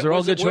 Those are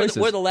all good choices.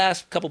 Where are the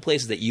last couple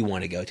places that you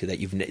want to go to that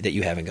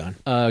you haven't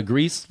gone?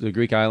 Greece, the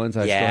Greek islands.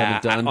 I still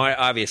haven't done.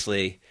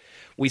 Obviously,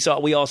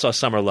 we all saw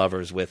Summer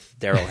Lovers with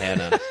Daryl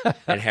Hannah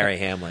and Harry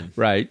Hamlin,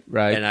 Right.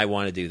 and I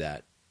want to do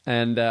that.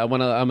 And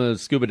I'm a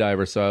scuba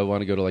diver, so I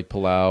want to go to like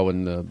Palau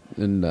and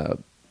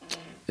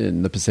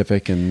in the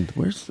Pacific, and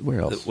where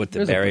else? With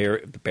the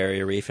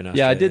barrier reef in Australia.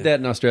 Yeah, I did that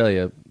in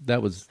Australia.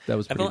 That was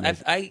pretty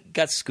amazing. I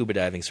got scuba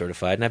diving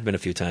certified, and I've been a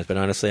few times, but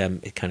honestly,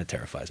 it kind of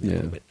terrifies me a Yeah.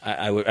 little bit.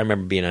 I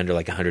remember being under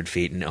like 100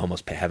 feet and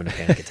almost having a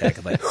panic attack.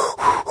 I'm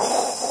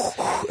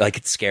like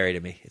it's scary to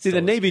me. It's See, the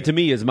totally Navy scary. to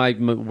me is my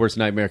worst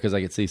nightmare because I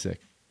get seasick.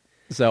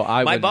 So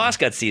My boss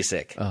got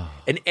seasick,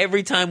 and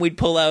every time we'd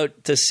pull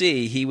out to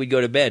sea, he would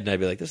go to bed, and I'd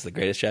be like, "This is the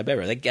greatest job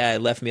ever." That guy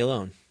left me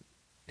alone.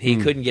 He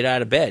couldn't get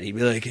out of bed. He'd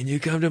be like, "Can you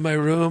come to my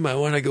room? I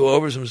want to go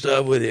over some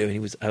stuff with you."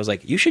 And I was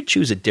like, "You should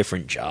choose a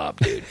different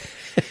job, dude."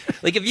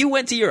 Like if you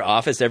went to your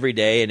office every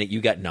day and you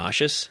got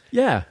nauseous,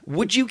 Yeah,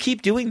 would you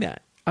keep doing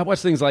that? I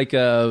watch things like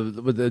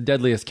with the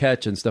Deadliest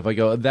Catch and stuff. I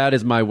go, that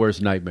is my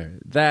worst nightmare.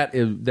 That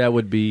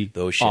would be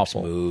Those ships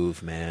awful.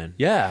 move, man.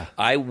 Yeah,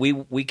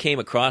 We came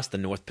across the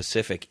North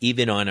Pacific,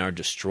 even on our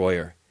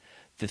destroyer.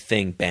 The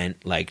thing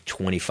bent like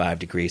 25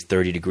 degrees,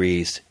 30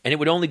 degrees, and it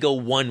would only go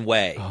one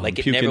way. Like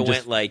it puking never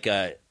just- went like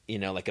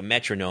like a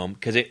metronome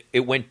because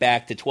it went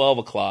back to 12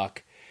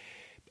 o'clock,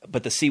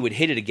 but the sea would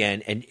hit it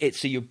again, and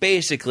so you're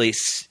basically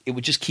it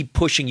would just keep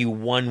pushing you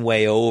one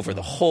way over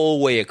the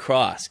whole way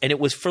across, and it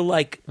was for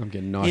like I'm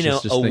getting nauseous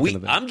just a thinking week.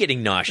 of it. I'm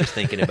getting nauseous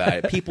thinking about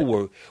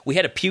it. We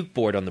had a puke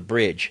board on the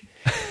bridge.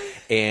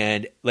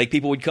 And like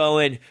people would call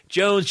in,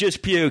 Jones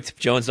just puked.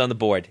 Jones on the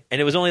board,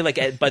 and it was only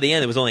like by the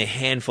end there was only a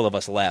handful of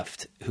us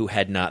left who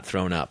had not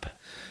thrown up.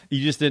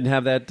 you just didn't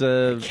have that.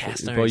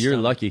 Cast iron Well, you're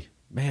stomach. lucky,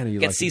 man. Are you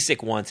I got lucky?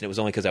 seasick once, and it was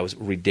only because I was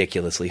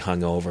ridiculously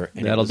hungover,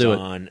 and That'll it was do it.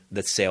 on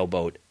the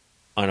sailboat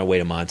on our way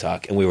to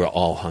Montauk, and we were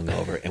all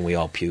hungover, and we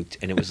all puked,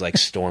 and it was like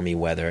stormy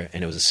weather,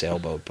 and it was a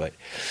sailboat. But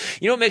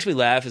you know what makes me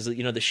laugh is that,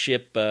 the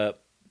ship.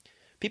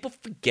 People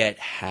forget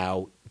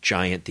how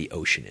giant the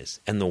ocean is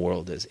and the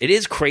world is. It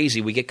is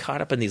crazy. We get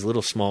caught up in these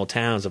little small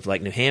towns of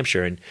like New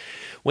Hampshire, and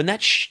when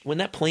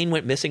that plane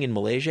went missing in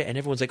Malaysia, and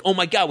everyone's like, "Oh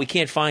my God, we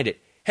can't find it."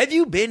 Have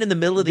you been in the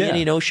middle of the Yeah.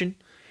 Indian Ocean?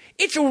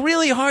 It's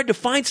really hard to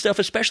find stuff,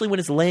 especially when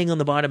it's laying on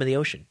the bottom of the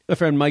ocean. My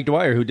friend Mike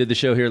Dwyer, who did the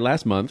show here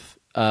last month,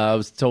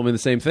 told me the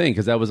same thing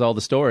because that was all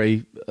the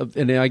story.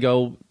 And then I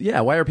go, "Yeah,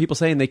 why are people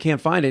saying they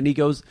can't find it?" And he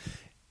goes,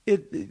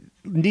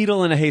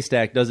 "Needle in a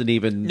haystack doesn't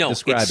even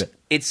describe it."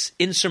 It's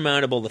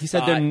insurmountable. He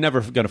said they're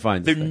never going to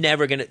find they're this thing.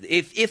 never going to.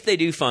 If they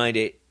do find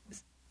it,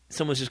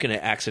 someone's just going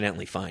to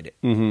accidentally find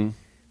it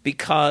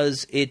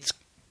because it's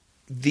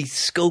the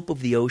scope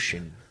of the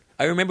ocean.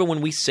 I remember when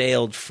we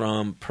sailed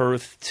from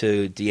Perth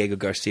to Diego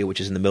Garcia,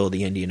 which is in the middle of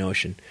the Indian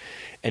Ocean,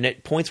 and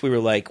at points we were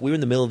in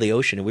the middle of the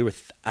ocean, and we were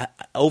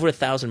over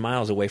 1,000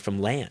 miles away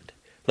from land,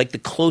 like the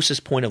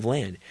closest point of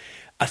land,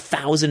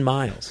 1,000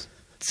 miles.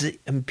 I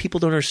mean, people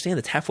don't understand.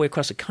 It's halfway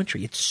across the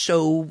country. It's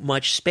so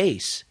much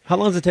space. How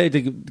long does it take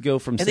to go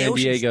from And the San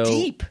ocean's Diego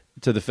deep.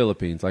 to the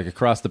Philippines, like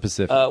across the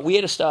Pacific? We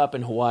had to stop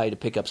in Hawaii to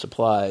pick up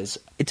supplies.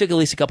 It took at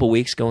least a couple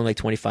weeks, going like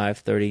 25,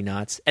 30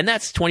 knots. And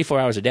that's 24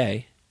 hours a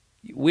day.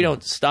 We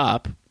don't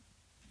stop.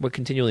 We're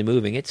continually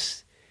moving.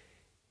 It's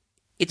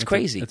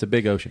crazy. It's a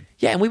big ocean.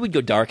 Yeah, and we would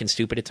go dark and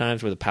stupid at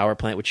times where the power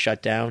plant would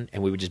shut down,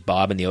 and we would just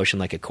bob in the ocean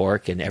like a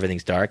cork, and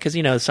everything's dark because,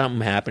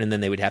 something happened, and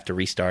then they would have to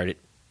restart it,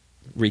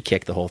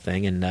 re-kick the whole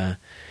thing. And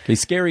The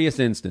scariest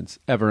instance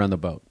ever on the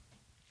boat,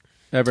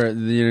 ever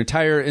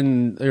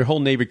in your whole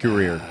Navy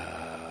career.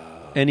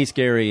 Any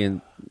scary and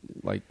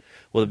like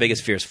well, the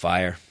biggest fear is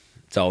fire.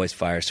 It's always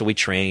fire. So we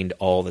trained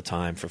all the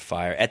time for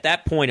fire. At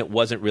that point, it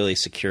wasn't really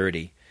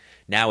security.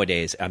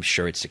 Nowadays, I'm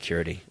sure it's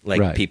security.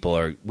 Like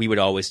Right. we would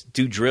always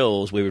do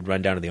drills. We would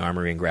run down to the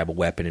armory and grab a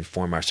weapon and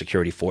form our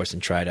security force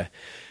and try to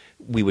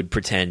we would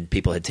pretend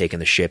people had taken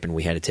the ship and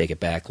we had to take it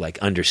back, like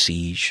under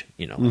siege,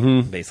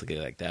 basically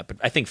like that. But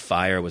I think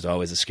fire was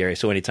always the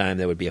scariest. So anytime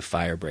there would be a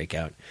fire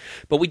breakout.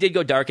 But we did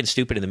go dark and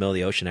stupid in the middle of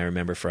the ocean. I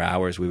remember for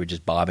hours we were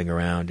just bobbing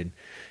around, and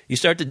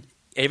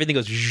everything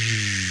goes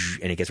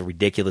and it gets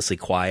ridiculously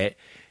quiet.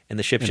 And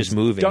the ship's just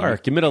moving.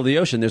 Dark in the middle of the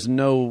ocean. There's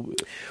no.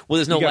 Well,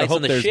 there's no lights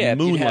on the ship.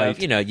 Moonlight.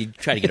 You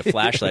try to get a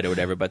flashlight or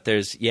whatever, but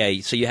so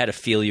you had to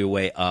feel your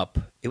way up.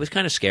 It was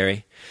kind of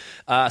scary.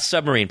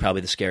 Submarine,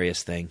 probably the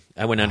scariest thing.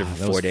 I went under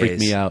for 4 days. Freaked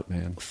me out,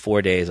 man.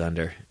 4 days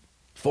under.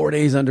 4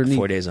 days underneath.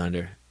 4 days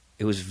under.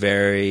 It was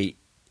very.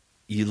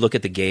 You look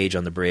at the gauge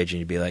on the bridge and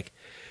you'd be like,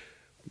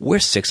 "We're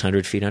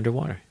 600 feet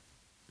underwater.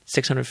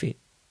 600 feet."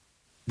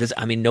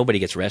 Nobody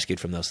gets rescued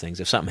from those things.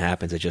 If something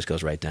happens, it just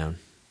goes right down.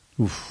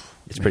 Oof.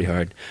 It's pretty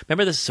hard.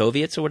 Remember the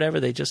Soviets or whatever?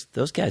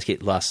 Those guys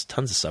lost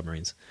tons of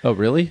submarines. Oh,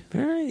 really?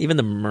 Even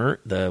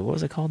what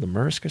was it called? The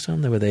Maersk or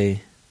something? No, the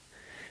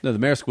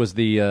Maersk was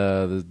the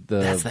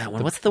that's that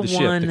one. What's the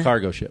ship, one? the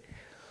cargo ship.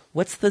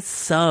 What's the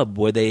sub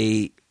where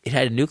it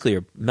had a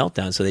nuclear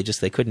meltdown, so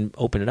they couldn't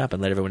open it up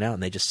and let everyone out,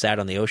 and they just sat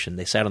on the ocean.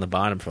 They sat on the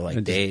bottom for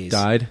like days.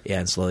 Died? Yeah,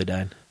 and slowly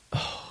died.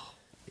 Oh.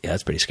 Yeah,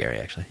 that's pretty scary,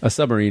 actually. A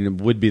submarine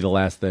would be the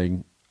last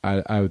thing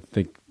I would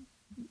think.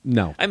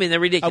 No. They're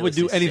ridiculous. I would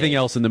do anything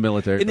else in the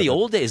military. In the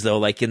old days, though,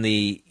 like in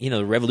the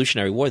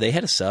Revolutionary War, they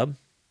had a sub.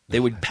 They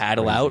would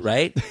paddle out,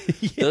 right?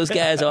 Yeah. Those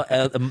guys,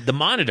 the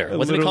Monitor.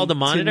 Wasn't it called the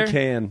Monitor? Tin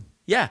can.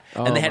 Yeah.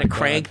 And they had a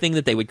crank thing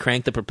that they would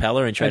crank the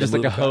propeller and try to move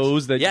like a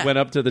hose that went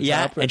up to the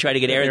top. And try to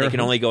get air, and they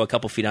can only go a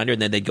couple feet under,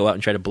 and then they'd go out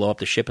and try to blow up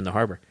the ship in the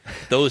harbor.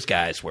 Those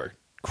guys were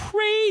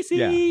crazy.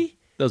 Yeah.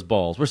 Those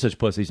balls. We're such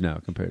pussies now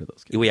compared to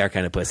those guys. We are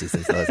kind of pussies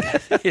since those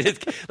guys.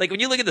 Like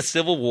when you look at the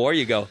Civil War,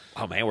 you go,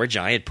 oh man, we're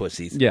giant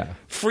pussies. Yeah.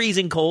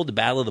 Freezing cold, the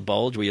Battle of the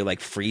Bulge, where you're like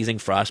freezing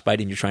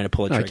frostbite and you're trying to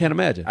pull a trigger. I can't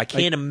imagine. I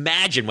can't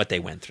imagine what they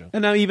went through.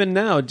 And even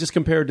now, just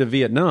compared to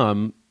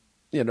Vietnam,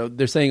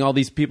 they're saying all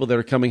these people that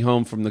are coming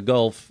home from the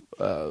Gulf,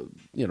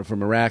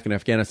 from Iraq and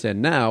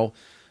Afghanistan now,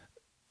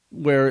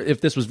 where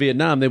if this was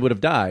Vietnam, they would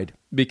have died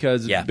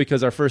because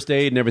our first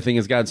aid and everything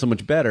has gotten so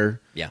much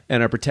better,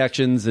 and our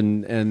protections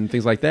and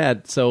things like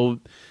that. So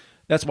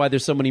that's why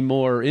there's so many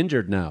more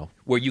injured now.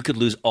 Where you could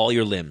lose all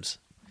your limbs,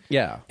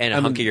 and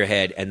a hunk of your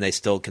head, and they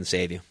still can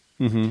save you.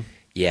 Mm-hmm.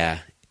 Yeah,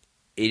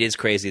 it is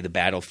crazy. The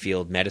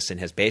battlefield medicine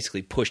has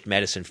basically pushed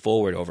medicine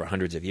forward over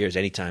hundreds of years.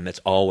 Anytime, that's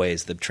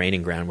always the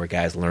training ground where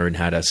guys learn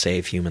how to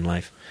save human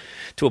life.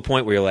 To a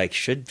point where you're like,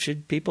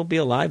 should people be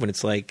alive when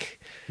it's like,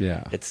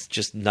 it's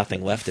just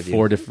nothing left of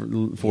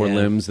you? Four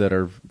limbs that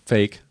are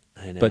fake.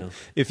 I know. But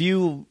if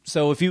you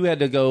had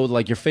to go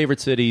like your favorite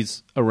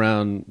cities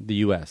around the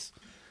U.S.,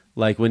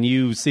 like when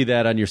you see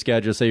that on your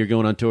schedule, say you're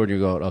going on tour and you're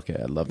going, okay,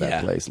 I love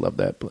that place, love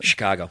that place.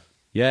 Chicago.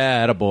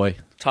 Yeah, attaboy.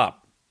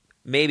 Top.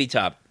 Maybe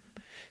top.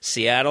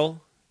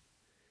 Seattle.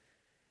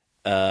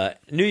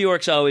 New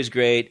York's always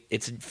great.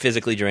 It's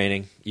physically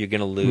draining. You're going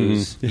to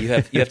lose. Mm-hmm.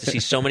 You have to see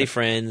so many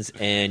friends,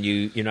 and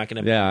you're not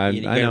going to. Yeah, I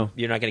know.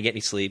 You're not going to get any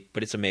sleep,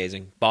 but it's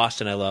amazing.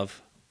 Boston, I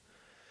love.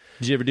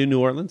 Did you ever do New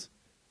Orleans?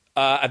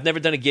 I've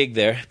never done a gig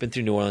there. Been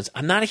through New Orleans.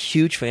 I'm not a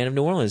huge fan of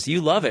New Orleans. You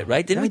love it,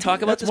 right? Didn't we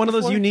talk about this? It's one before?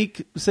 of those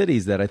unique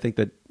cities that I think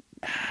that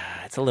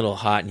it's a little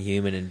hot and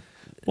humid, and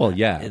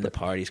and the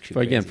parties.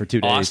 Again, for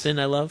 2 days. Austin,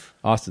 I love.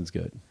 Austin's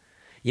good.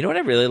 You know what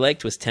I really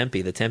liked was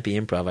Tempe. The Tempe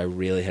Improv I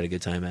really had a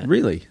good time at.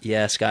 Really?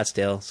 Yeah,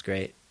 Scottsdale. It's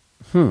great.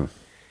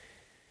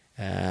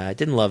 I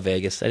didn't love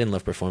Vegas. I didn't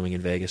love performing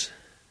in Vegas.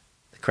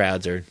 The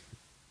crowds are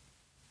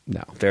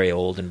very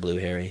old and blue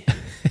hairy.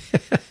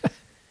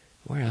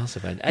 Where else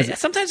have I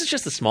sometimes it's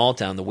just the small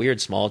town, the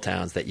weird small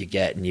towns that you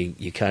get, and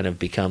you kind of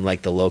become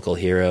like the local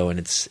hero,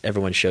 and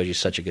everyone shows you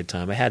such a good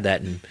time. I had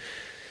that in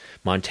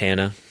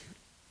Montana,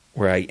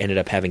 where I ended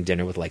up having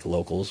dinner with like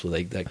locals, with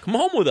like come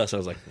home with us. I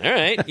was like, all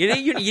right,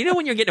 you know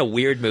when you're getting a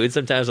weird mood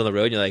sometimes on the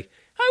road, and you're like,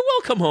 I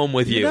will come home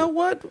with you. You know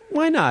what?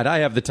 Why not? I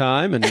have the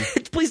time, and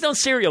please don't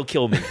serial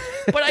kill me.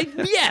 But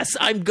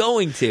I'm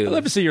going to. I'd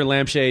love to see your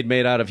lampshade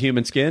made out of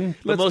human skin.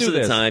 But most of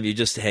the time, you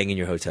just hang in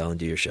your hotel and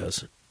do your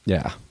shows.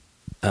 Yeah.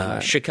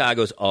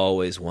 Chicago's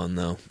always one,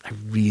 though. I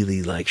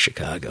really like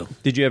Chicago.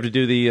 Did you have to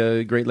do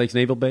the Great Lakes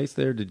Naval Base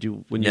there? Did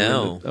you?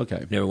 No.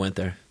 Okay. Never went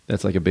there.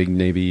 That's like a big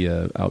Navy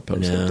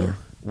outpost up there.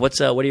 What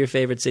are your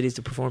favorite cities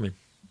to perform in?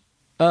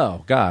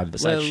 Oh, God.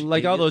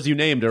 Like all those you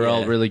named are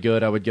all really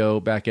good. I would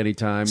go back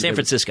anytime. San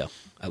Francisco.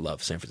 I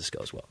love San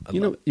Francisco as well.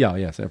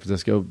 San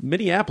Francisco.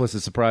 Minneapolis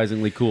is a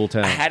surprisingly cool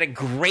town. I had a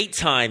great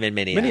time in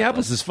Minneapolis.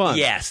 Minneapolis is fun.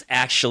 Yes,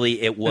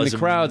 actually, it was. And the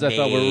crowds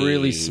amazing. I thought were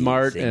really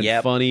smart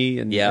and funny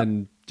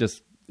and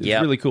just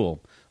really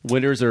cool.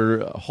 Winters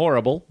are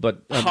horrible,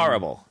 but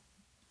horrible.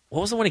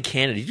 What was the one in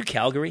Canada? Did you do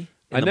Calgary?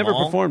 I never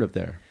performed up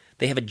there.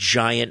 They have a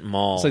giant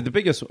mall. It's like the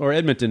biggest, or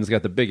Edmonton's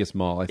got the biggest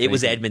mall, I think. It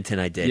was Edmonton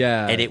I did.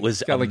 Yeah. And it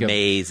was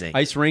amazing.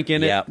 Like ice rink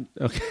in it? Yep.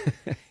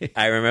 Okay.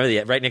 I remember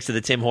that. Right next to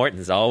the Tim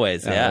Hortons,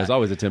 always. Yeah. There's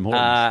always a Tim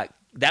Hortons.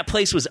 That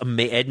place was,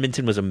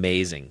 Edmonton was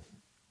amazing.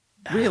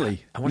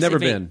 Really? I've never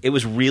been. It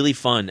was really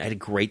fun. I had a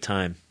great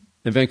time.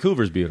 And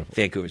Vancouver's beautiful.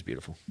 Vancouver's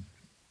beautiful.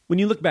 When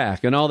you look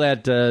back and all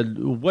that,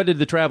 what did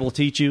the travel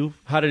teach you?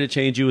 How did it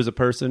change you as a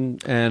person?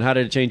 And how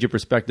did it change your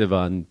perspective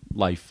on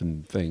life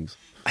and things?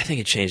 I think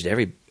it changed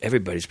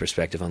everybody's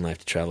perspective on life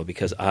to travel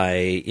because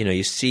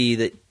you see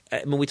that.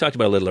 I mean, we talked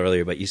about it a little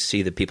earlier, but you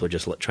see that people are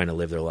just trying to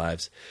live their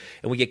lives,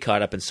 and we get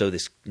caught up in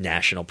this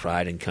national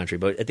pride in country.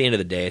 But at the end of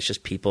the day, it's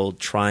just people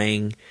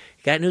trying.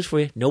 Got news for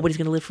you: nobody's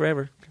going to live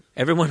forever.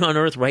 Everyone on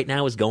Earth right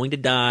now is going to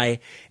die,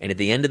 and at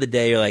the end of the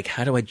day, you're like,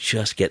 how do I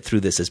just get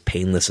through this as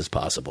painless as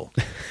possible?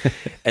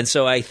 And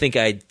so I think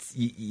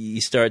you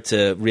start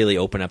to really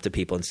open up to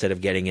people instead of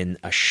getting in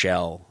a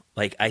shell.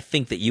 Like I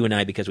think that you and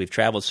I, because we've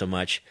traveled so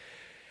much,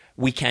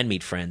 we can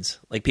meet friends.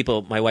 Like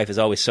people, my wife is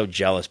always so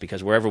jealous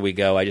because wherever we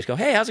go, I just go,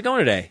 hey, how's it going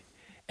today?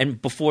 And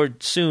before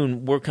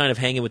soon, we're kind of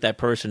hanging with that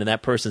person, and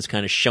that person's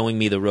kind of showing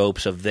me the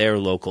ropes of their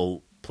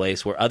local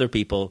place where other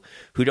people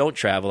who don't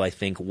travel, I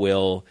think,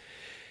 will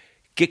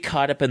get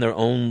caught up in their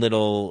own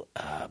little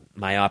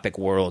myopic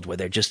world where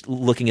they're just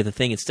looking at the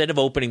thing. Instead of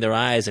opening their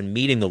eyes and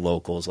meeting the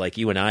locals like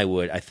you and I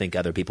would, I think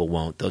other people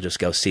won't. They'll just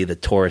go see the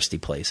touristy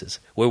places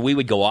where we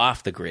would go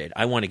off the grid.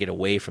 I want to get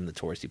away from the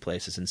touristy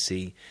places and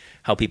see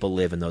how people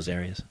live in those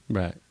areas.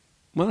 Right.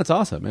 Well, that's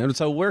awesome, man.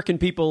 So where can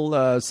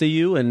people see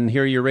you and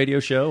hear your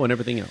radio show and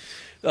everything else?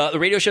 The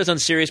radio show's on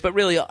Sirius, but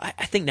really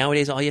I think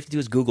nowadays all you have to do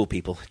is Google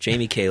people.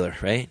 Jamie Kaler,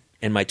 right?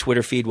 And my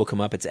Twitter feed will come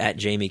up. It's at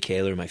Jamie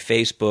Kaler. My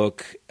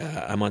Facebook,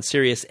 I'm on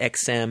Sirius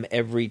XM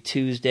every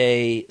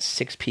Tuesday,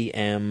 6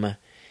 p.m.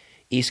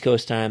 East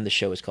Coast time. The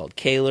show is called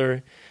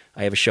Kaler.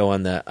 I have a show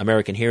on the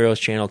American Heroes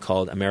channel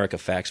called America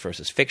Facts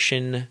versus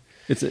Fiction.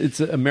 It's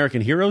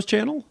American Heroes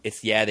channel?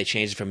 They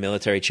changed it from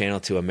Military Channel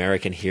to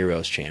American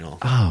Heroes channel.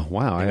 Oh,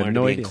 wow. I had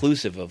no idea.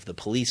 Inclusive of the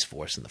police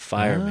force and the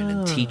firemen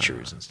and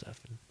teachers and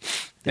stuff.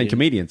 And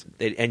comedians.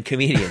 And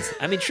comedians.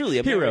 I mean, truly,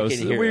 American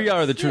heroes. We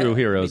are the true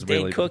heroes, Dane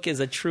really. Cook is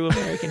a true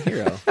American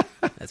hero.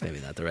 That's maybe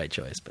not the right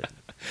choice, but.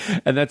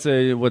 And that's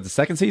the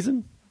second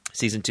season?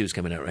 Season 2 is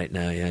coming out right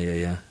now.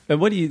 Yeah.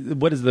 And what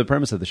is the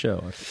premise of the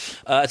show?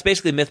 It's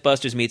basically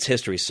Mythbusters meets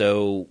history.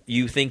 So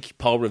you think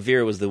Paul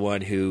Revere was the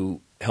one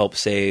who helped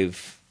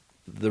save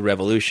the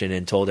revolution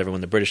and told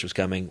everyone the British was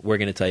coming. We're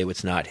going to tell you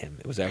it's not him.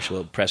 It was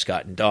actually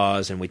Prescott and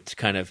Dawes, and we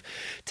kind of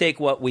take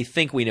what we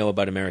think we know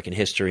about American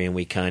history and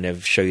we kind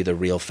of show you the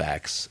real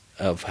facts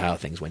of how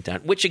things went down,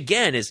 which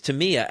again is, to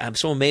me, I'm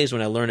so amazed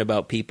when I learn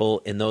about people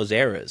in those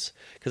eras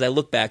because I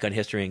look back on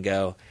history and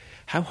go,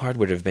 how hard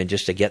would it have been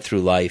just to get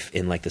through life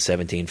in like the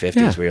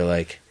 1750s where you're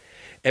like,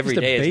 every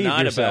day is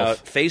not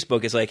about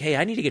Facebook. It's like, hey,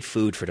 I need to get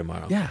food for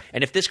tomorrow. Yeah.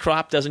 And if this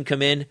crop doesn't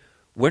come in,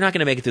 we're not going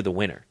to make it through the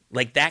winter.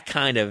 Like that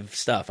kind of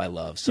stuff I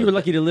love. So you were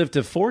lucky to live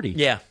to 40.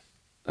 Yeah.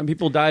 And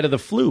people died of the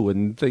flu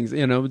and things,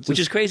 Which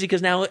is crazy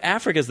because now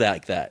Africa's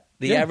like that.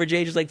 The average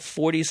age is like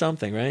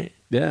 40-something, right?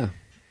 Yeah.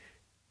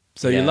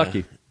 So you're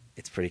lucky.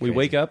 It's pretty crazy. We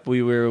wake up,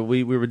 we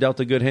were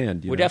dealt a good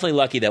hand. We're definitely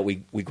lucky that we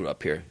grew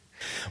up here.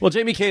 Well,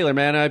 Jamie Kaler,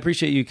 man, I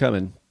appreciate you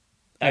coming.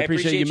 I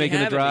appreciate you making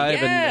the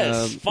drive.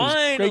 Yes, and,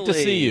 finally. It was great to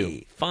see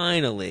you.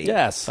 Finally.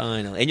 Yes.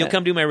 Finally. And you'll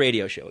come do my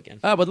radio show again.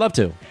 I would love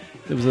to.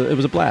 It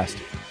was a blast.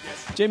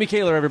 Jamie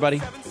Kaler, everybody.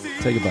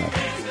 Say goodbye.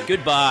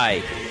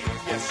 Goodbye.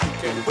 Yes, you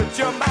can put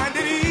your mind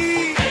at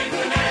ease.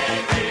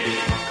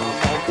 Come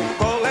on,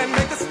 people, and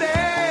make a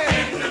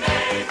stand.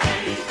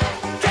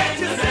 Can't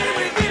you see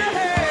we need a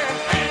hand?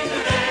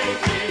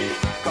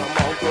 Come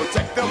on,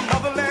 protect the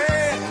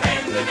motherland.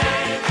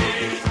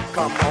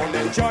 Come on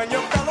and join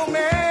your fellow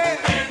man.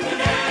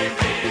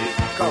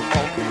 Come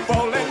on, people.